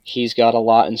he's got a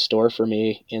lot in store for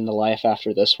me in the life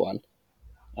after this one.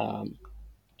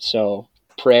 So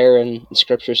prayer and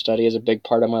scripture study is a big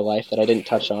part of my life that I didn't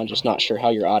touch on. Just not sure how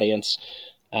your audience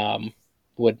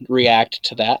would react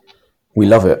to that. We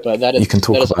love it. But that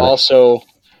is also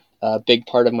a big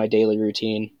part of my daily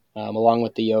routine, along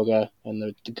with the yoga and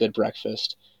the good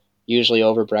breakfast. Usually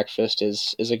over breakfast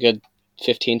is a good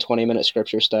 15-20 minute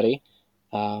scripture study.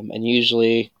 And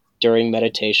usually during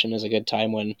meditation is a good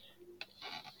time when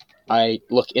I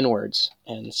look inwards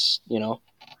and,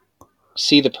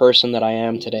 see the person that I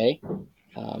am today,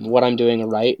 what I'm doing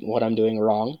right, what I'm doing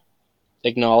wrong,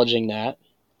 acknowledging that,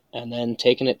 and then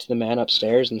taking it to the man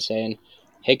upstairs and saying,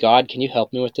 hey, God, can you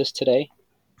help me with this today?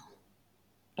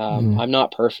 I'm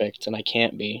not perfect and I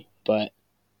can't be, but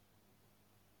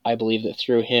I believe that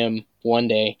through him, one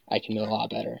day I can be a lot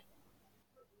better.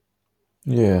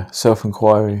 Yeah,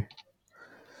 self-inquiry.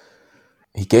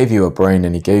 He gave you a brain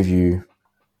and he gave you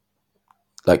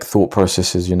like thought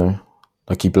processes,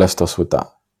 like he blessed us with that.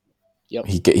 Yep.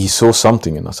 He saw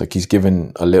something in us, like he's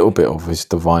given a little bit of his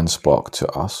divine spark to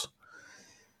us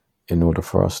in order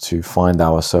for us to find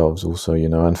ourselves also,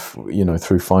 and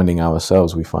through finding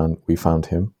ourselves we found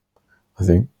him, I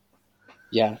think.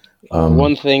 Yeah.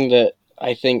 One thing that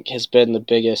I think has been the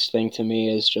biggest thing to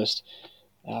me is just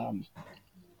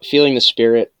feeling the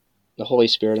Spirit, the Holy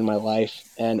Spirit in my life,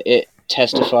 and it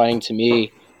testifying to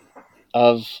me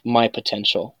of my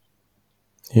potential.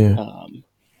 Yeah.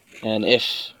 And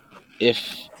if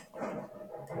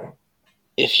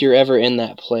you're ever in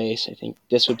that place, I think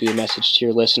this would be a message to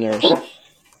your listeners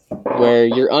where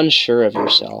you're unsure of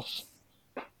yourself.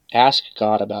 Ask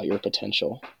God about your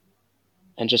potential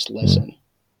and just listen.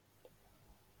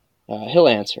 He'll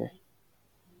answer.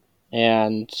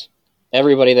 And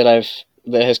everybody that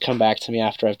has come back to me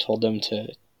after I've told them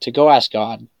to go ask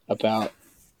God about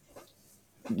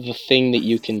the thing that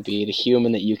you can be, the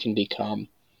human that you can become,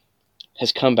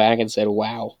 has come back and said,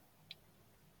 wow,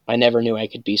 I never knew I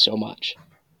could be so much.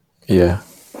 Yeah.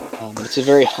 It's a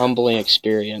very humbling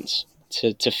experience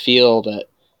to feel that,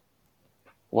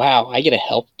 wow, I get to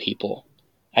help people.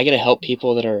 I get to help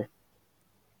people that are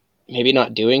maybe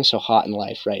not doing so hot in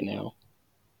life right now.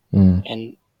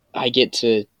 And I get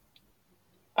to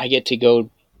go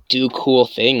do cool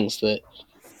things that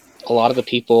a lot of the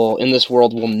people in this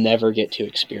world will never get to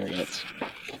experience.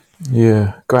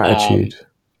 Yeah. Gratitude.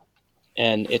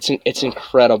 And it's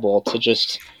incredible to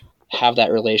just have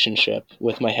that relationship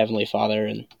with my Heavenly Father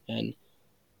and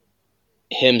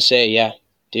him say, yeah,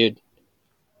 dude,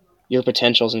 your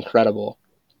potential is incredible.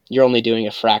 You're only doing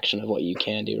a fraction of what you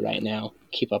can do right now.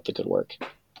 Keep up the good work.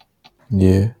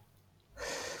 Yeah.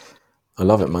 I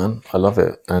love it, man. I love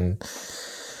it. And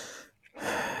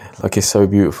like, it's so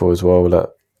beautiful as well that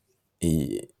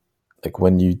like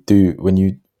when you do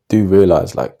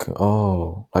realize, like,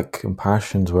 oh, like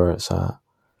compassion's where it's at,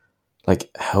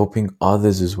 like helping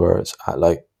others is where it's at.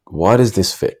 Like, why does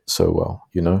this fit so well?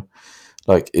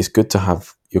 Like, it's good to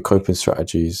have your coping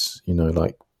strategies,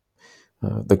 like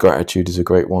the gratitude is a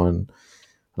great one.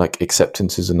 Like,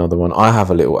 acceptance is another one. I have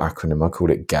a little acronym. I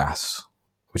call it GASS,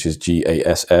 which is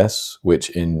GASS, which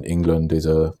in England is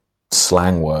a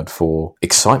slang word for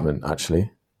excitement,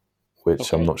 actually, which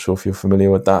Okay. I'm not sure if you're familiar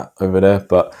with that over there.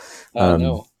 But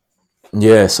no.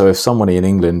 yeah, so if somebody in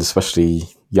England, especially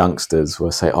youngsters,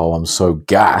 will say, oh, I'm so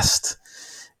gassed,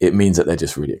 it means that they're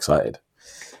just really excited.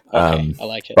 Okay, I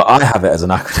like it. But I have it as an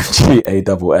acronym,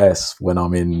 GASS, when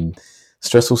I'm in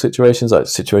stressful situations, like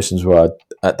situations where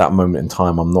at that moment in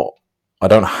time, I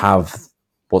don't have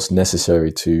what's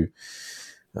necessary to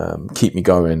keep me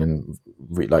going and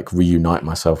reunite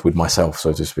myself with myself,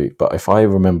 so to speak. But if I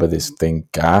remember this thing,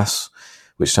 GAS,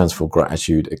 which stands for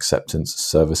gratitude, acceptance,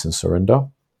 service, and surrender.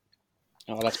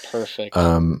 Oh, that's perfect.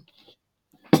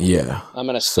 Yeah. I'm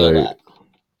going to steal that.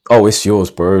 Oh, it's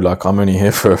yours, bro. Like, I'm only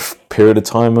here for a period of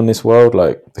time on this world.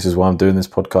 Like, this is why I'm doing this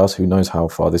podcast. Who knows how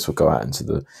far this will go out into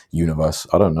the universe?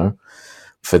 I don't know.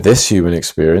 For this human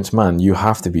experience, man, you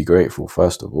have to be grateful,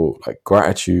 first of all. Like,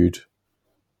 gratitude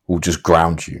will just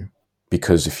ground you.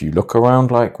 Because if you look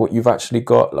around, like, what you've actually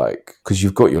got, like, because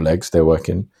you've got your legs, they're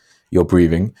working, you're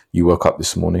breathing, you woke up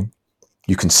this morning,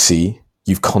 you can see,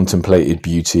 you've contemplated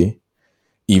beauty.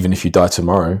 Even if you die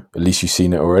tomorrow, at least you've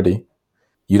seen it already.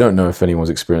 You don't know if anyone's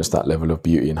experienced that level of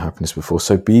beauty and happiness before.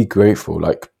 So be grateful.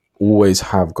 Like, always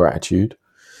have gratitude.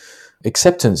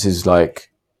 Acceptance is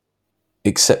like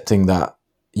accepting that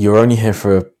you're only here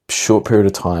for a short period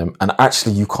of time and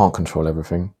actually you can't control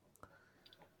everything.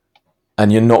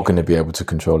 And you're not going to be able to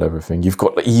control everything. You've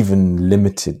got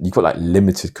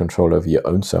limited control over your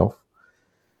own self.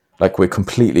 Like, we're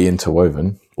completely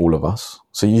interwoven, all of us.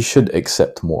 So you should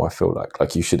accept more, I feel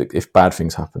like you should, if bad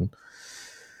things happen.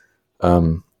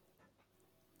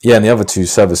 Yeah, and the other two,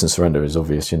 service and surrender, is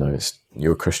obvious.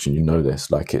 You're a Christian, you know this.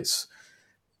 Like, it's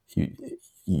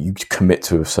you commit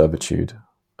to a servitude,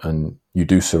 and you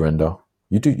do surrender.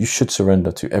 You should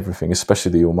surrender to everything,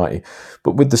 especially the Almighty.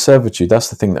 But with the servitude, that's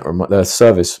the thing the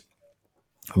service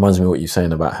reminds me of what you're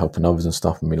saying about helping others and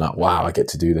stuff, and be like, wow, I get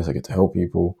to do this. I get to help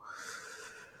people.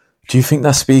 Do you think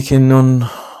that's speaking on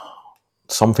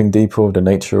something deeper of the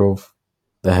nature of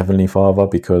the Heavenly Father?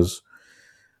 Because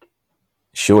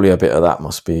surely a bit of that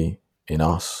must be in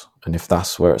us. And if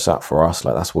that's where it's at for us,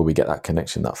 like, that's where we get that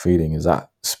connection, that feeling. Is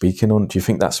that speaking on, do you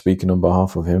think that's speaking on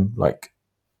behalf of him? Like,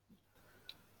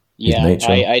 his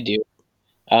nature? I do.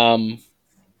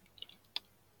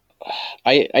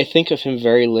 I think of him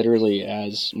very literally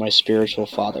as my spiritual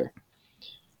father.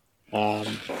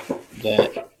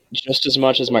 That just as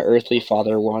much as my earthly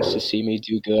father wants to see me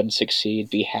do good, succeed,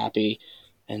 be happy,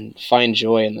 and find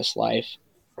joy in this life,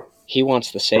 he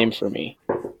wants the same for me.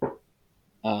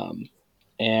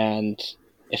 And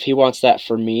if he wants that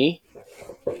for me,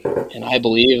 and I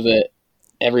believe that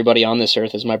everybody on this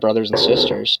earth is my brothers and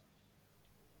sisters,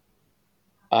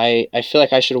 I feel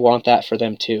like I should want that for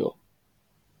them too.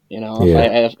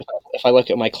 Yeah. If I look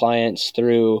at my clients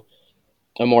through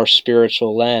a more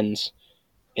spiritual lens,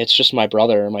 it's just my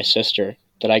brother or my sister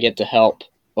that I get to help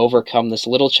overcome this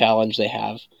little challenge they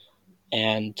have,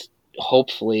 and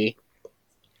hopefully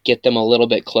get them a little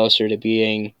bit closer to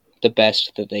being the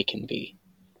best that they can be.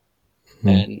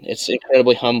 Mm. And it's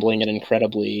incredibly humbling and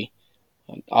incredibly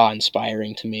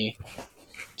awe-inspiring to me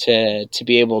to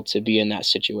be able to be in that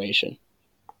situation.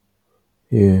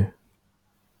 Yeah,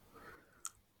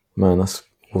 man, that's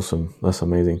awesome. That's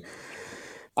amazing. You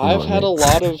know I've what I had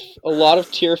mean? a lot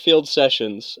of tear-filled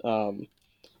sessions.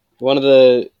 One of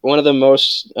the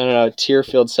most, I don't know,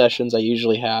 tear-filled sessions I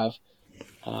usually have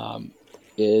um,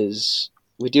 is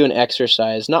we do an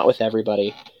exercise, not with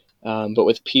everybody, but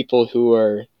with people who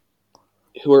are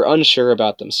unsure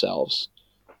about themselves.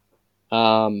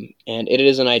 And it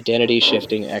is an identity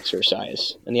shifting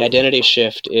exercise. And the identity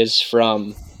shift is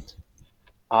from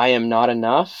I am not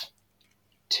enough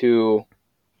to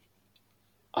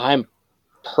I'm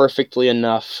perfectly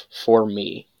enough for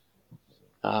me.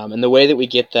 And the way that we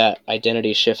get that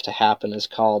identity shift to happen is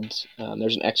called,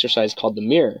 there's an exercise called the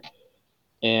mirror.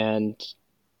 And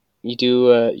you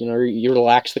do, you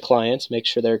relax the clients, make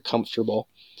sure they're comfortable.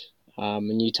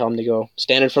 And you tell them to go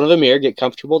stand in front of a mirror, get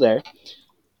comfortable there.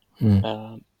 Mm.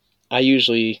 Um, I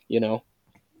usually,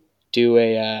 do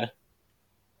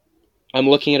I'm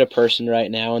looking at a person right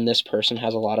now, and this person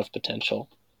has a lot of potential.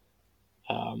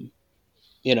 Um,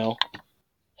 you know,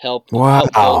 help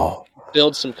Wow.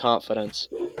 build some confidence,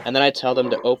 and then I tell them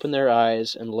to open their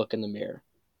eyes and look in the mirror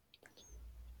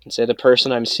and say, "The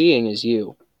person I'm seeing is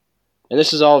you." And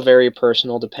this is all very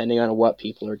personal, depending on what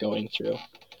people are going through.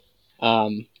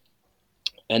 Um,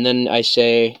 and then I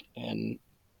say, and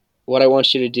what I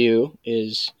want you to do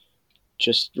is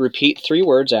just repeat 3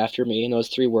 words after me, and those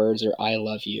 3 words are "I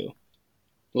love you."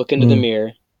 Look into the Mm.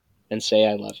 mirror and say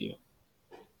 "I love you."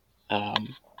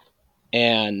 Um,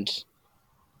 and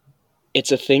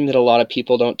it's a thing that a lot of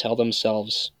people don't tell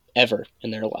themselves ever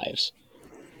in their lives,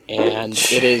 and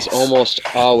it is Jeez. almost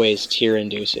always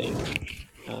tear-inducing.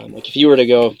 Like if you were to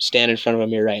go stand in front of a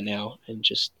mirror right now and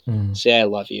just Mm. say "I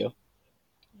love you,"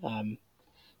 um,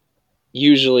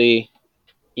 usually,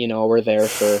 we're there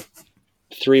for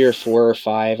 3 or 4 or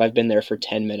 5. I've been there for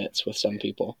 10 minutes with some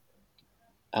people.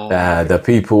 The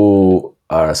people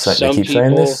are they Some keep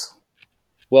saying people, this.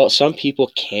 well, some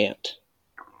people can't.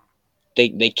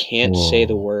 They can't say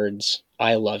the Whoa. words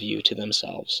 "I love you" to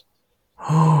themselves,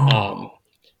 um,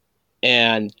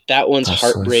 and that one's That's so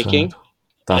sad. heartbreaking.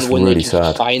 And That's when they really can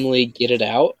sad. finally get it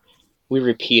out, we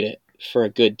repeat it for a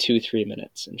good 2-3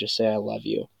 minutes and just say, "I love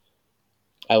you.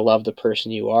 I love the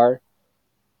person you are.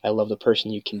 I love the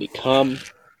person you can become.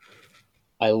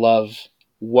 I love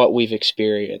what we've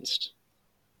experienced."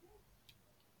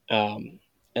 Um,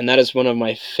 and that is one of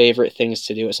my favorite things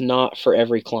to do. It's not for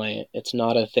every client. It's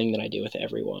not a thing that I do with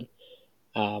everyone.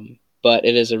 But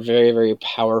it is a very, very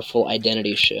powerful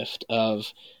identity shift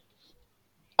of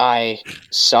I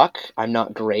suck. I'm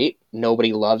not great.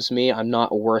 Nobody loves me. I'm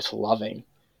not worth loving. Mm.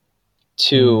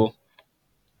 To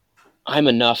I'm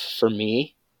enough for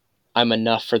me. I'm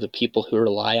enough for the people who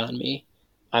rely on me.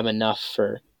 I'm enough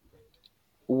for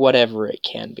whatever it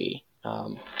can be.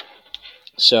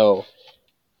 So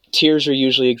tears are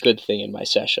usually a good thing in my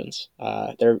sessions.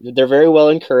 They're very well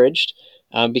encouraged,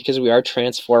 because we are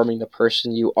transforming the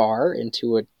person you are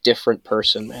into a different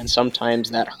person, and sometimes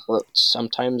that hurts.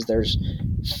 Sometimes there's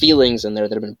feelings in there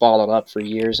that have been bottled up for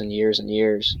years and years and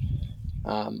years.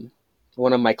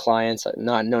 One of my clients,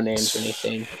 not no names or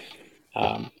anything,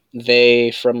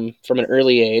 they from an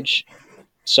early age,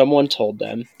 someone told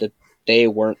them that they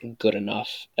weren't good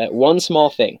enough at one small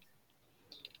thing,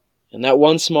 and that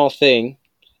one small thing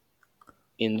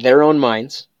in their own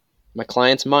minds, my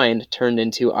client's mind turned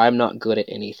into I'm not good at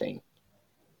anything.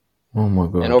 Oh my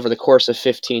And god. over the course of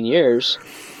 15 years,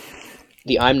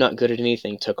 the I'm not good at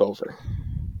anything took over.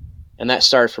 And that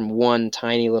started from one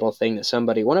tiny little thing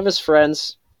that one of his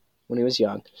friends, when he was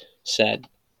young, said,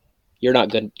 "You're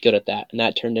not good at that." And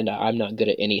that turned into I'm not good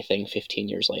at anything 15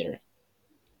 years later.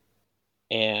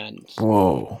 And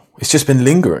Whoa. It's just been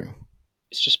lingering.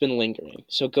 it's just been lingering.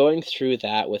 So going through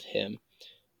that with him,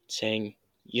 saying,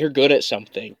 "You're good at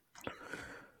something.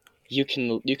 You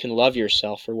can love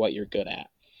yourself for what you're good at."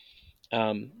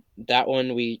 That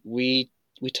one we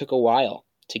took a while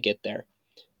to get there.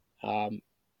 Um,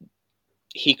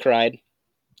 he cried,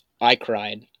 I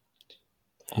cried.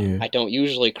 Yeah. I don't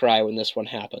usually cry when this one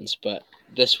happens, but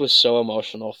this was so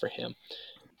emotional for him.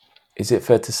 Is it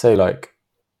fair to say, like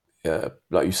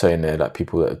you're saying there, like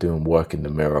people that are doing work in the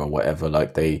mirror or whatever,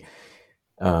 like they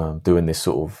doing this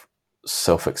sort of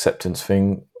self acceptance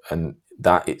thing, and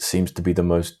that it seems to be the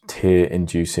most tear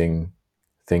inducing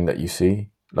thing that you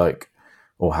see, like,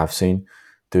 or have seen.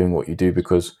 doing what you do,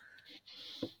 because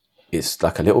it's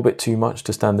like a little bit too much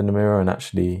to stand in the mirror and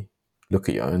actually look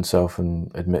at your own self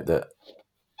and admit that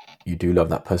you do love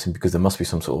that person, because there must be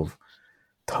some sort of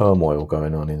turmoil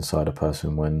going on inside a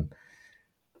person when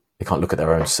they can't look at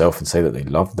their own self and say that they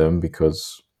love them,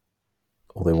 because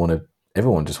all they want to,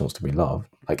 everyone just wants to be loved.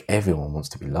 Like everyone wants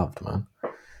to be loved, man.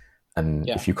 And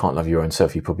Yeah, if you can't love your own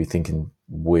self, you're probably thinking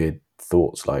weird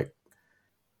thoughts like,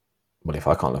 well, if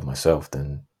I can't love myself,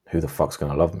 then who the fuck's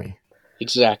going to love me?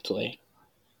 exactly.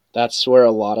 That's where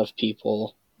a lot of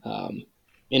people,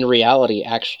 in reality,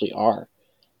 actually are,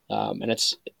 and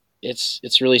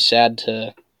it's really sad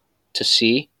to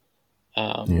see,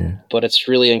 Yeah. but it's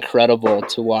really incredible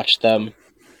to watch them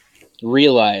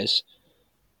realize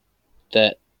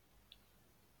that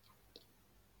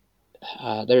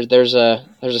there's a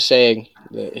saying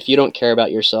that if you don't care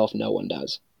about yourself, no one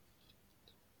does.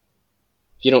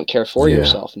 If you don't care for Yeah.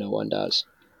 yourself, no one does.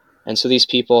 And so these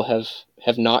people have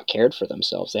not cared for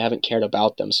themselves. They haven't cared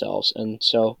about themselves, and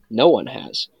so no one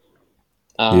has.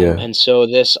 Yeah. And so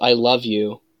this "I love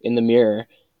you" in the mirror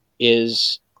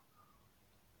is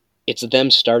it's them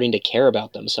starting to care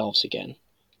about themselves again.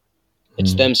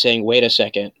 It's Mm. them saying, "Wait a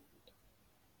second,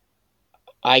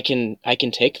 I can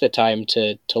take the time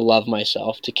to love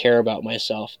myself, to care about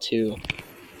myself, to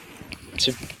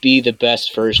be the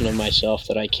best version of myself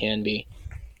that I can be."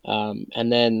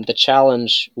 And then the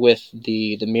challenge with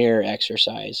the mirror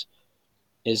exercise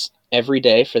is every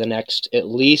day for the next at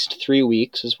least 3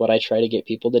 weeks is what I try to get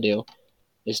people to do,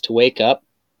 is to wake up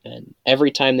and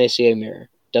every time they see a mirror,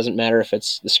 doesn't matter if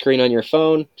it's the screen on your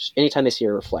phone, just anytime they see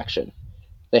a reflection,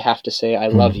 they have to say "I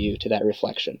love Mm. you" to that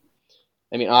reflection.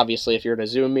 I mean, obviously, if you're at a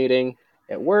Zoom meeting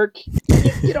at work,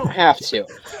 you don't have to.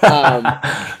 Um,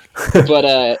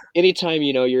 but anytime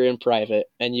you're in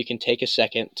private and you can take a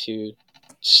second to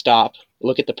stop,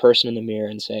 look at the person in the mirror,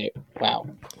 and say, "Wow,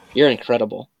 you're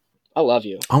incredible. I love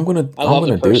you. I'm gonna I I'm love the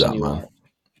gonna do person that, you man. are."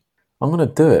 I'm gonna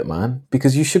do it, man,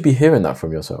 because you should be hearing that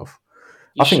from yourself.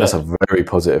 You I think that's should. a very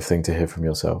positive thing to hear from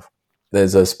yourself.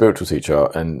 There's a spiritual teacher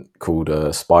and called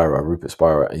Spira, Rupert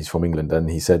Spira. He's from England, and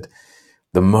he said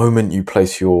the moment you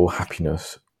place your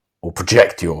happiness or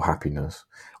project your happiness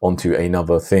onto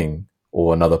another thing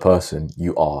or another person,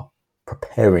 you are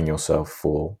preparing yourself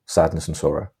for sadness and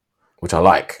sorrow, which I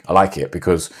like. I like it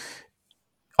because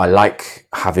I like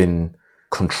having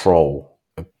control,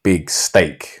 a big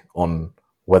stake on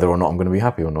whether or not I'm going to be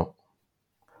happy or not.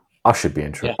 I should be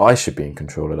in Yeah, I should be in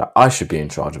control of that. I should be in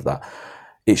charge of that.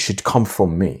 It should come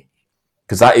from me,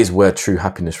 because that is where true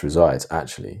happiness resides,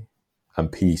 actually,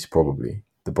 and peace, probably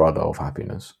the brother of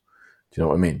happiness. Do you know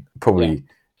what I mean? yeah, Probably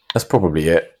that's probably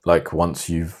it. Like once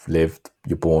you've lived,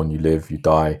 you're born, you live, you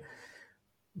die.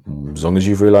 As long as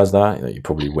you've realized that, you're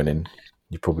probably winning.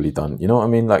 You've probably done. You know what I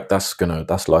mean? Like that's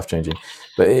life changing.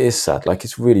 But it is sad. Like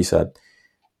it's really sad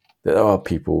that there are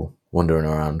people wandering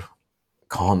around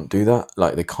can't do that.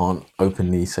 Like they can't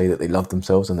openly say that they love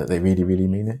themselves and that they really, really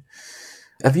mean it.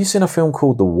 Have you seen a film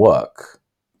called The Work?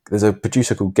 There's a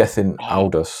producer called Gethin uh,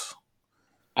 Aldous.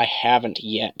 I haven't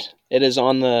yet. It is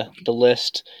on the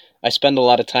list. I spend a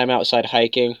lot of time outside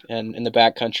hiking and in the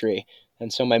backcountry,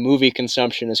 and so my movie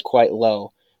consumption is quite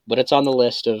low. But it's on the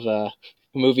list of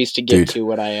movies to get Dude, to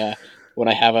when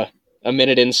I have a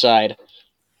minute inside.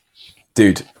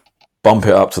 dude, bump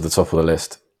it up to the top of the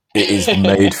list. It is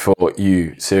made for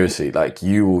you, seriously. Like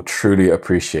you will truly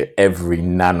appreciate every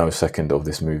nanosecond of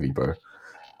this movie, bro.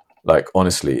 Like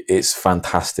honestly, it's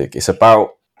fantastic. It's about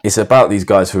these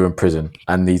guys who are in prison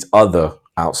and these other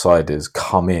outsiders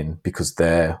come in because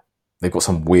they've got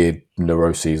some weird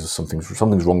neuroses or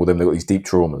something's wrong with them. They've got these deep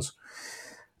traumas.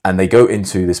 And they go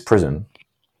into this prison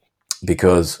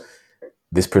because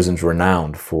this prison's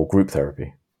renowned for group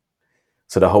therapy.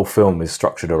 So the whole film is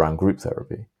structured around group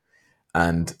therapy.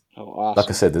 And Oh, like I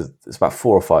awesome. said, there's about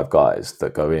 4 or 5 guys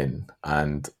that go in,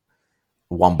 and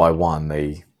one by one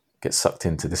they get sucked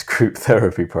into this group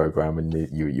therapy program, and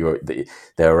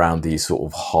they're around these sort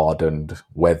of hardened,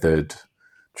 weathered,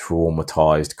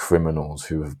 traumatized criminals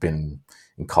who have been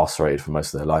incarcerated for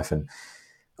most of their life, and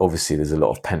obviously there's a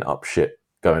lot of pent up shit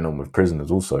going on with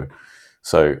prisoners also.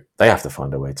 So they have to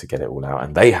find a way to get it all out,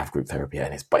 and they have group therapy,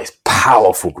 and it's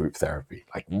powerful group therapy,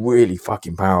 like really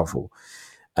fucking powerful.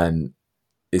 And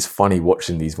it's funny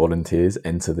watching these volunteers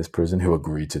enter this prison who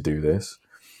agreed to do this,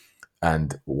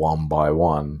 and one by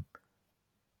one,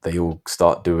 they all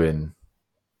start doing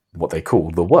what they call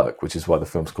the work, which is why the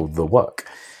film's called The Work.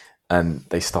 And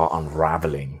they start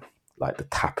unraveling like the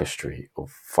tapestry of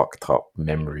fucked up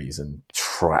memories and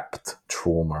trapped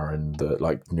trauma and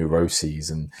like neuroses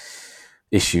and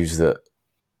issues that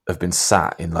have been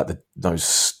sat in like the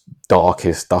most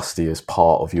darkest, dustiest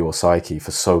part of your psyche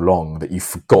for so long that you've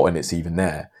forgotten it's even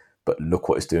there. But look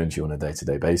what it's doing to you on a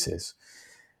day-to-day basis.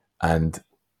 And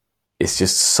it's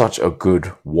just such a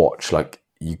good watch. Like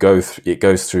it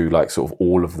goes through like sort of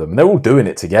all of them. And they're all doing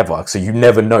it together. So you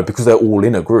never know, because they're all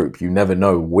in a group, you never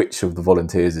know which of the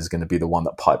volunteers is going to be the one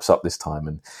that pipes up this time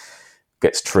and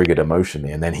gets triggered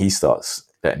emotionally. And then he starts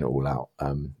letting it all out.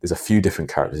 There's a few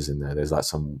different characters in there. There's like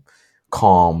some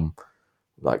calm,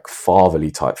 like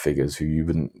fatherly type figures who you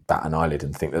wouldn't bat an eyelid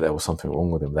and think that there was something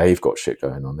wrong with them. They've got shit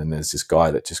going on. And there's this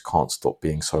guy that just can't stop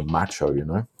being so macho, you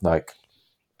know, like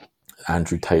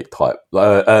Andrew Tate type,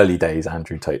 early days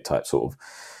Andrew Tate type, sort of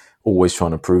always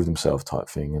trying to prove himself type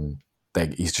thing.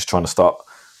 And he's just trying to start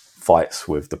fights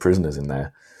with the prisoners in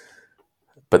there.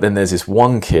 But then there's this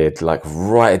one kid, like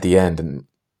right at the end, and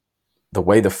the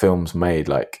way the film's made,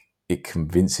 like it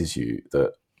convinces you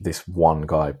that this one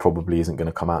guy probably isn't going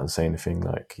to come out and say anything.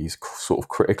 Like he's sort of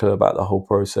critical about the whole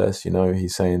process. You know,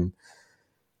 he's saying,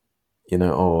 you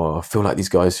know, oh, I feel like these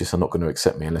guys just are not going to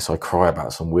accept me unless I cry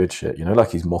about some weird shit. You know,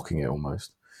 like he's mocking it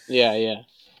almost. Yeah.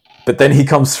 But then he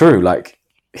comes through, like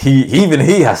he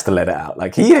has to let it out.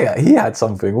 Like he had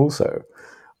something also.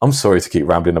 I'm sorry to keep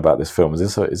rambling about this film.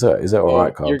 Is that all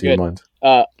right, Carl? Do you mind?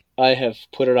 I have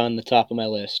put it on the top of my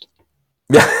list.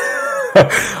 Yeah.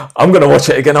 I'm gonna watch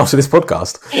it again after this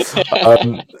podcast.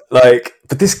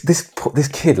 But this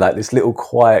kid, like this little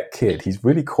quiet kid, he's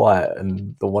really quiet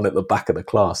and the one at the back of the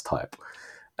class type.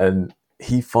 And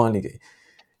I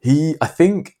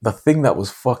think the thing that was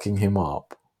fucking him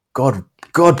up, God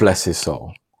bless his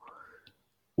soul,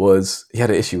 was he had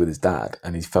an issue with his dad,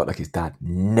 and he felt like his dad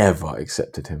never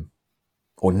accepted him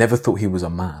or never thought he was a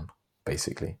man,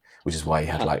 basically, which is why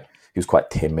he was quite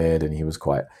timid and he was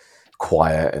quite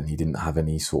quiet and he didn't have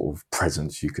any sort of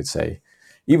presence, you could say,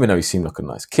 even though he seemed like a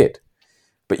nice kid.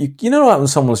 But you know, like when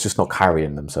someone's just not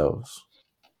carrying themselves.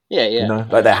 Yeah. You know,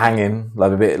 like they're hanging,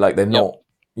 like a bit, like they're not,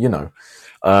 you know.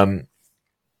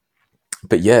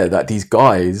 But yeah, that these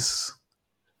guys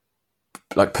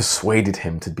like persuaded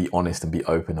him to be honest and be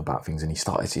open about things, and he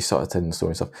started telling the story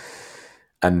and stuff.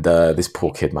 And this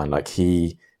poor kid, man, like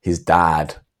his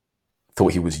dad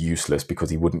thought he was useless because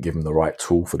he wouldn't give him the right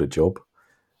tool for the job.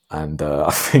 And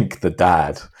I think the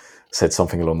dad said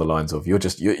something along the lines of,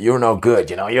 you're no good,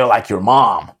 you know, you're like your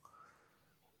mom.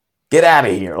 Get out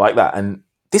of here, like that. And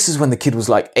this is when the kid was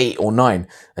like 8 or 9.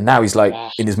 And now he's like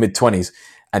in his mid-20s.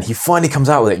 And he finally comes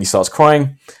out with it and he starts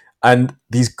crying. And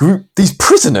these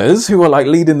prisoners who are like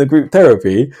leading the group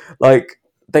therapy, like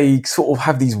they sort of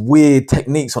have these weird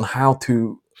techniques on how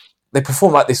they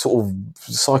perform like this sort of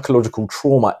psychological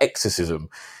trauma exorcism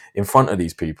in front of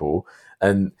these people.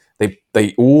 And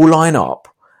they all line up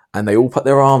and they all put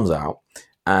their arms out,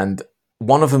 and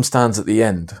one of them stands at the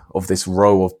end of this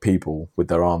row of people with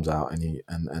their arms out,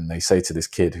 and they say to this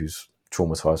kid who's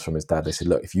traumatized from his dad, they said,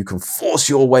 look, if you can force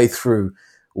your way through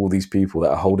all these people that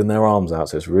are holding their arms out,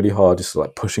 so it's really hard, just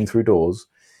like pushing through doors,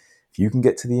 if you can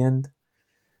get to the end,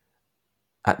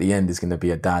 at the end is going to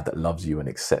be a dad that loves you and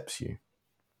accepts you.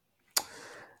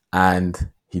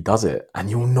 And he does it, and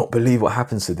you'll not believe what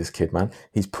happens to this kid, man.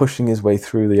 He's pushing his way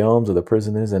through the arms of the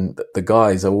prisoners, and the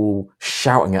guys are all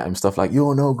shouting at him stuff like,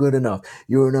 you're no good enough,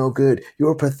 you're no good,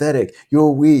 you're pathetic,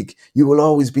 you're weak, you will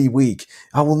always be weak,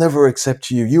 I will never accept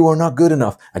you, you are not good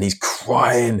enough. And he's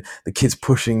crying, the kid's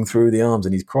pushing through the arms,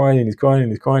 and he's crying,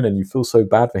 and you feel so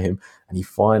bad for him, and he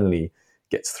finally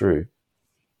gets through.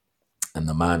 And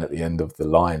the man at the end of the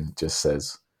line just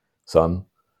says, son,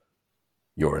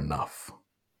 you're enough.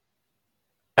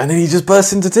 And then he just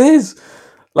bursts into tears.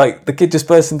 Like, the kid just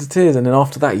bursts into tears. And then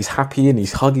after that, he's happy and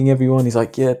he's hugging everyone. He's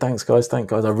like, yeah, thanks, guys. I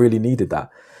really needed that.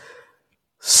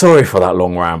 Sorry for that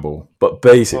long ramble. But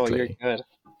basically... Oh, you're good.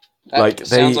 That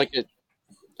sounds like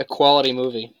a quality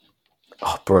movie.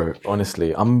 Oh, bro,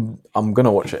 honestly, I'm going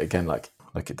to watch it again. Like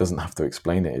it doesn't have to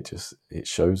explain it. It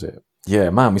shows it. Yeah,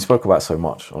 man, we spoke about so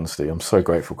much, honestly. I'm so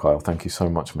grateful, Kyle. Thank you so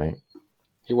much, mate.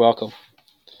 You're welcome.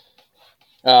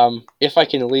 If I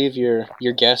can leave your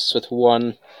guests with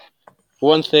one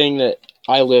thing that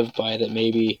I live by that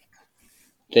maybe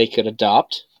they could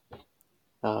adopt,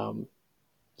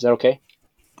 is that okay?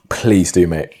 Please do,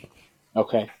 mate.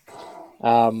 Okay.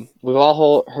 We've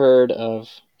all heard of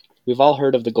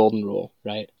the golden rule,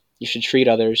 right? You should treat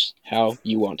others how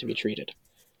you want to be treated.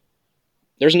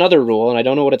 There's another rule, and I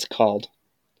don't know what it's called,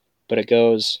 but it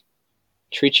goes,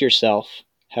 treat yourself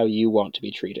how you want to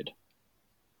be treated.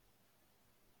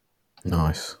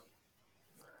 Nice.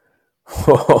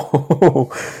 I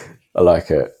like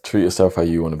it. Treat yourself how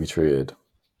you want to be treated.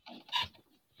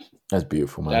 That's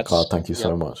beautiful, man. Carl, thank you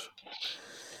so much.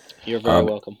 You're very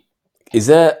welcome. Is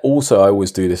there also, I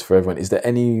always do this for everyone, is there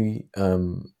any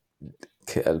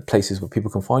places where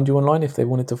people can find you online if they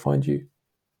wanted to find you?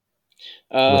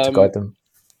 Where to Um, guide them?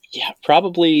 yeah,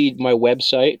 probably my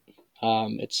website.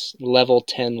 It's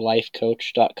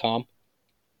level10lifecoach.com.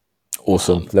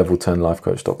 Awesome. Um,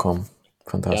 Level10lifecoach.com. yep.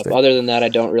 Fantastic. Other than that, I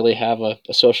don't really have a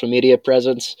social media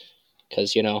presence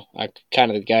because, I'm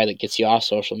kind of the guy that gets you off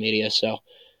social media. So,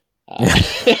 uh,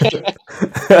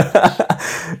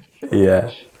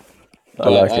 Yeah, I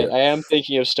but like I, it. I am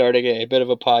thinking of starting a bit of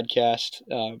a podcast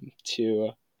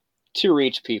to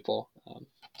reach people.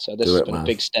 So this Do has it, been a man.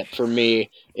 big step for me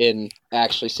in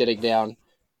actually sitting down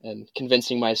and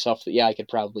convincing myself that, yeah, I could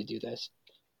probably do this.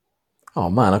 Oh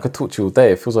man, I could talk to you all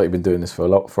day. It feels like you've been doing this for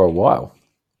a while.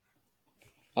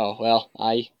 Oh, well,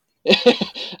 I And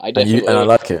I definitely,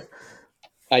 like it.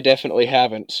 I definitely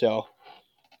haven't. So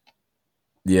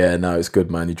Yeah, no, it's good,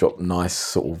 man. You drop nice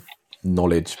sort of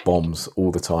knowledge bombs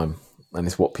all the time. And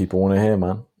it's what people want to hear,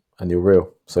 man. And you're real.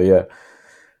 So yeah.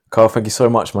 Carl, thank you so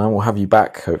much, man. We'll have you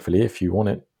back, hopefully, if you want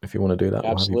it. If you want to do that,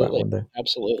 we'll have you back absolutely. one day.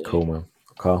 Absolutely. Cool, man.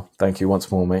 Carl, thank you once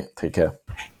more, mate. Take care.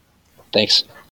 Thanks.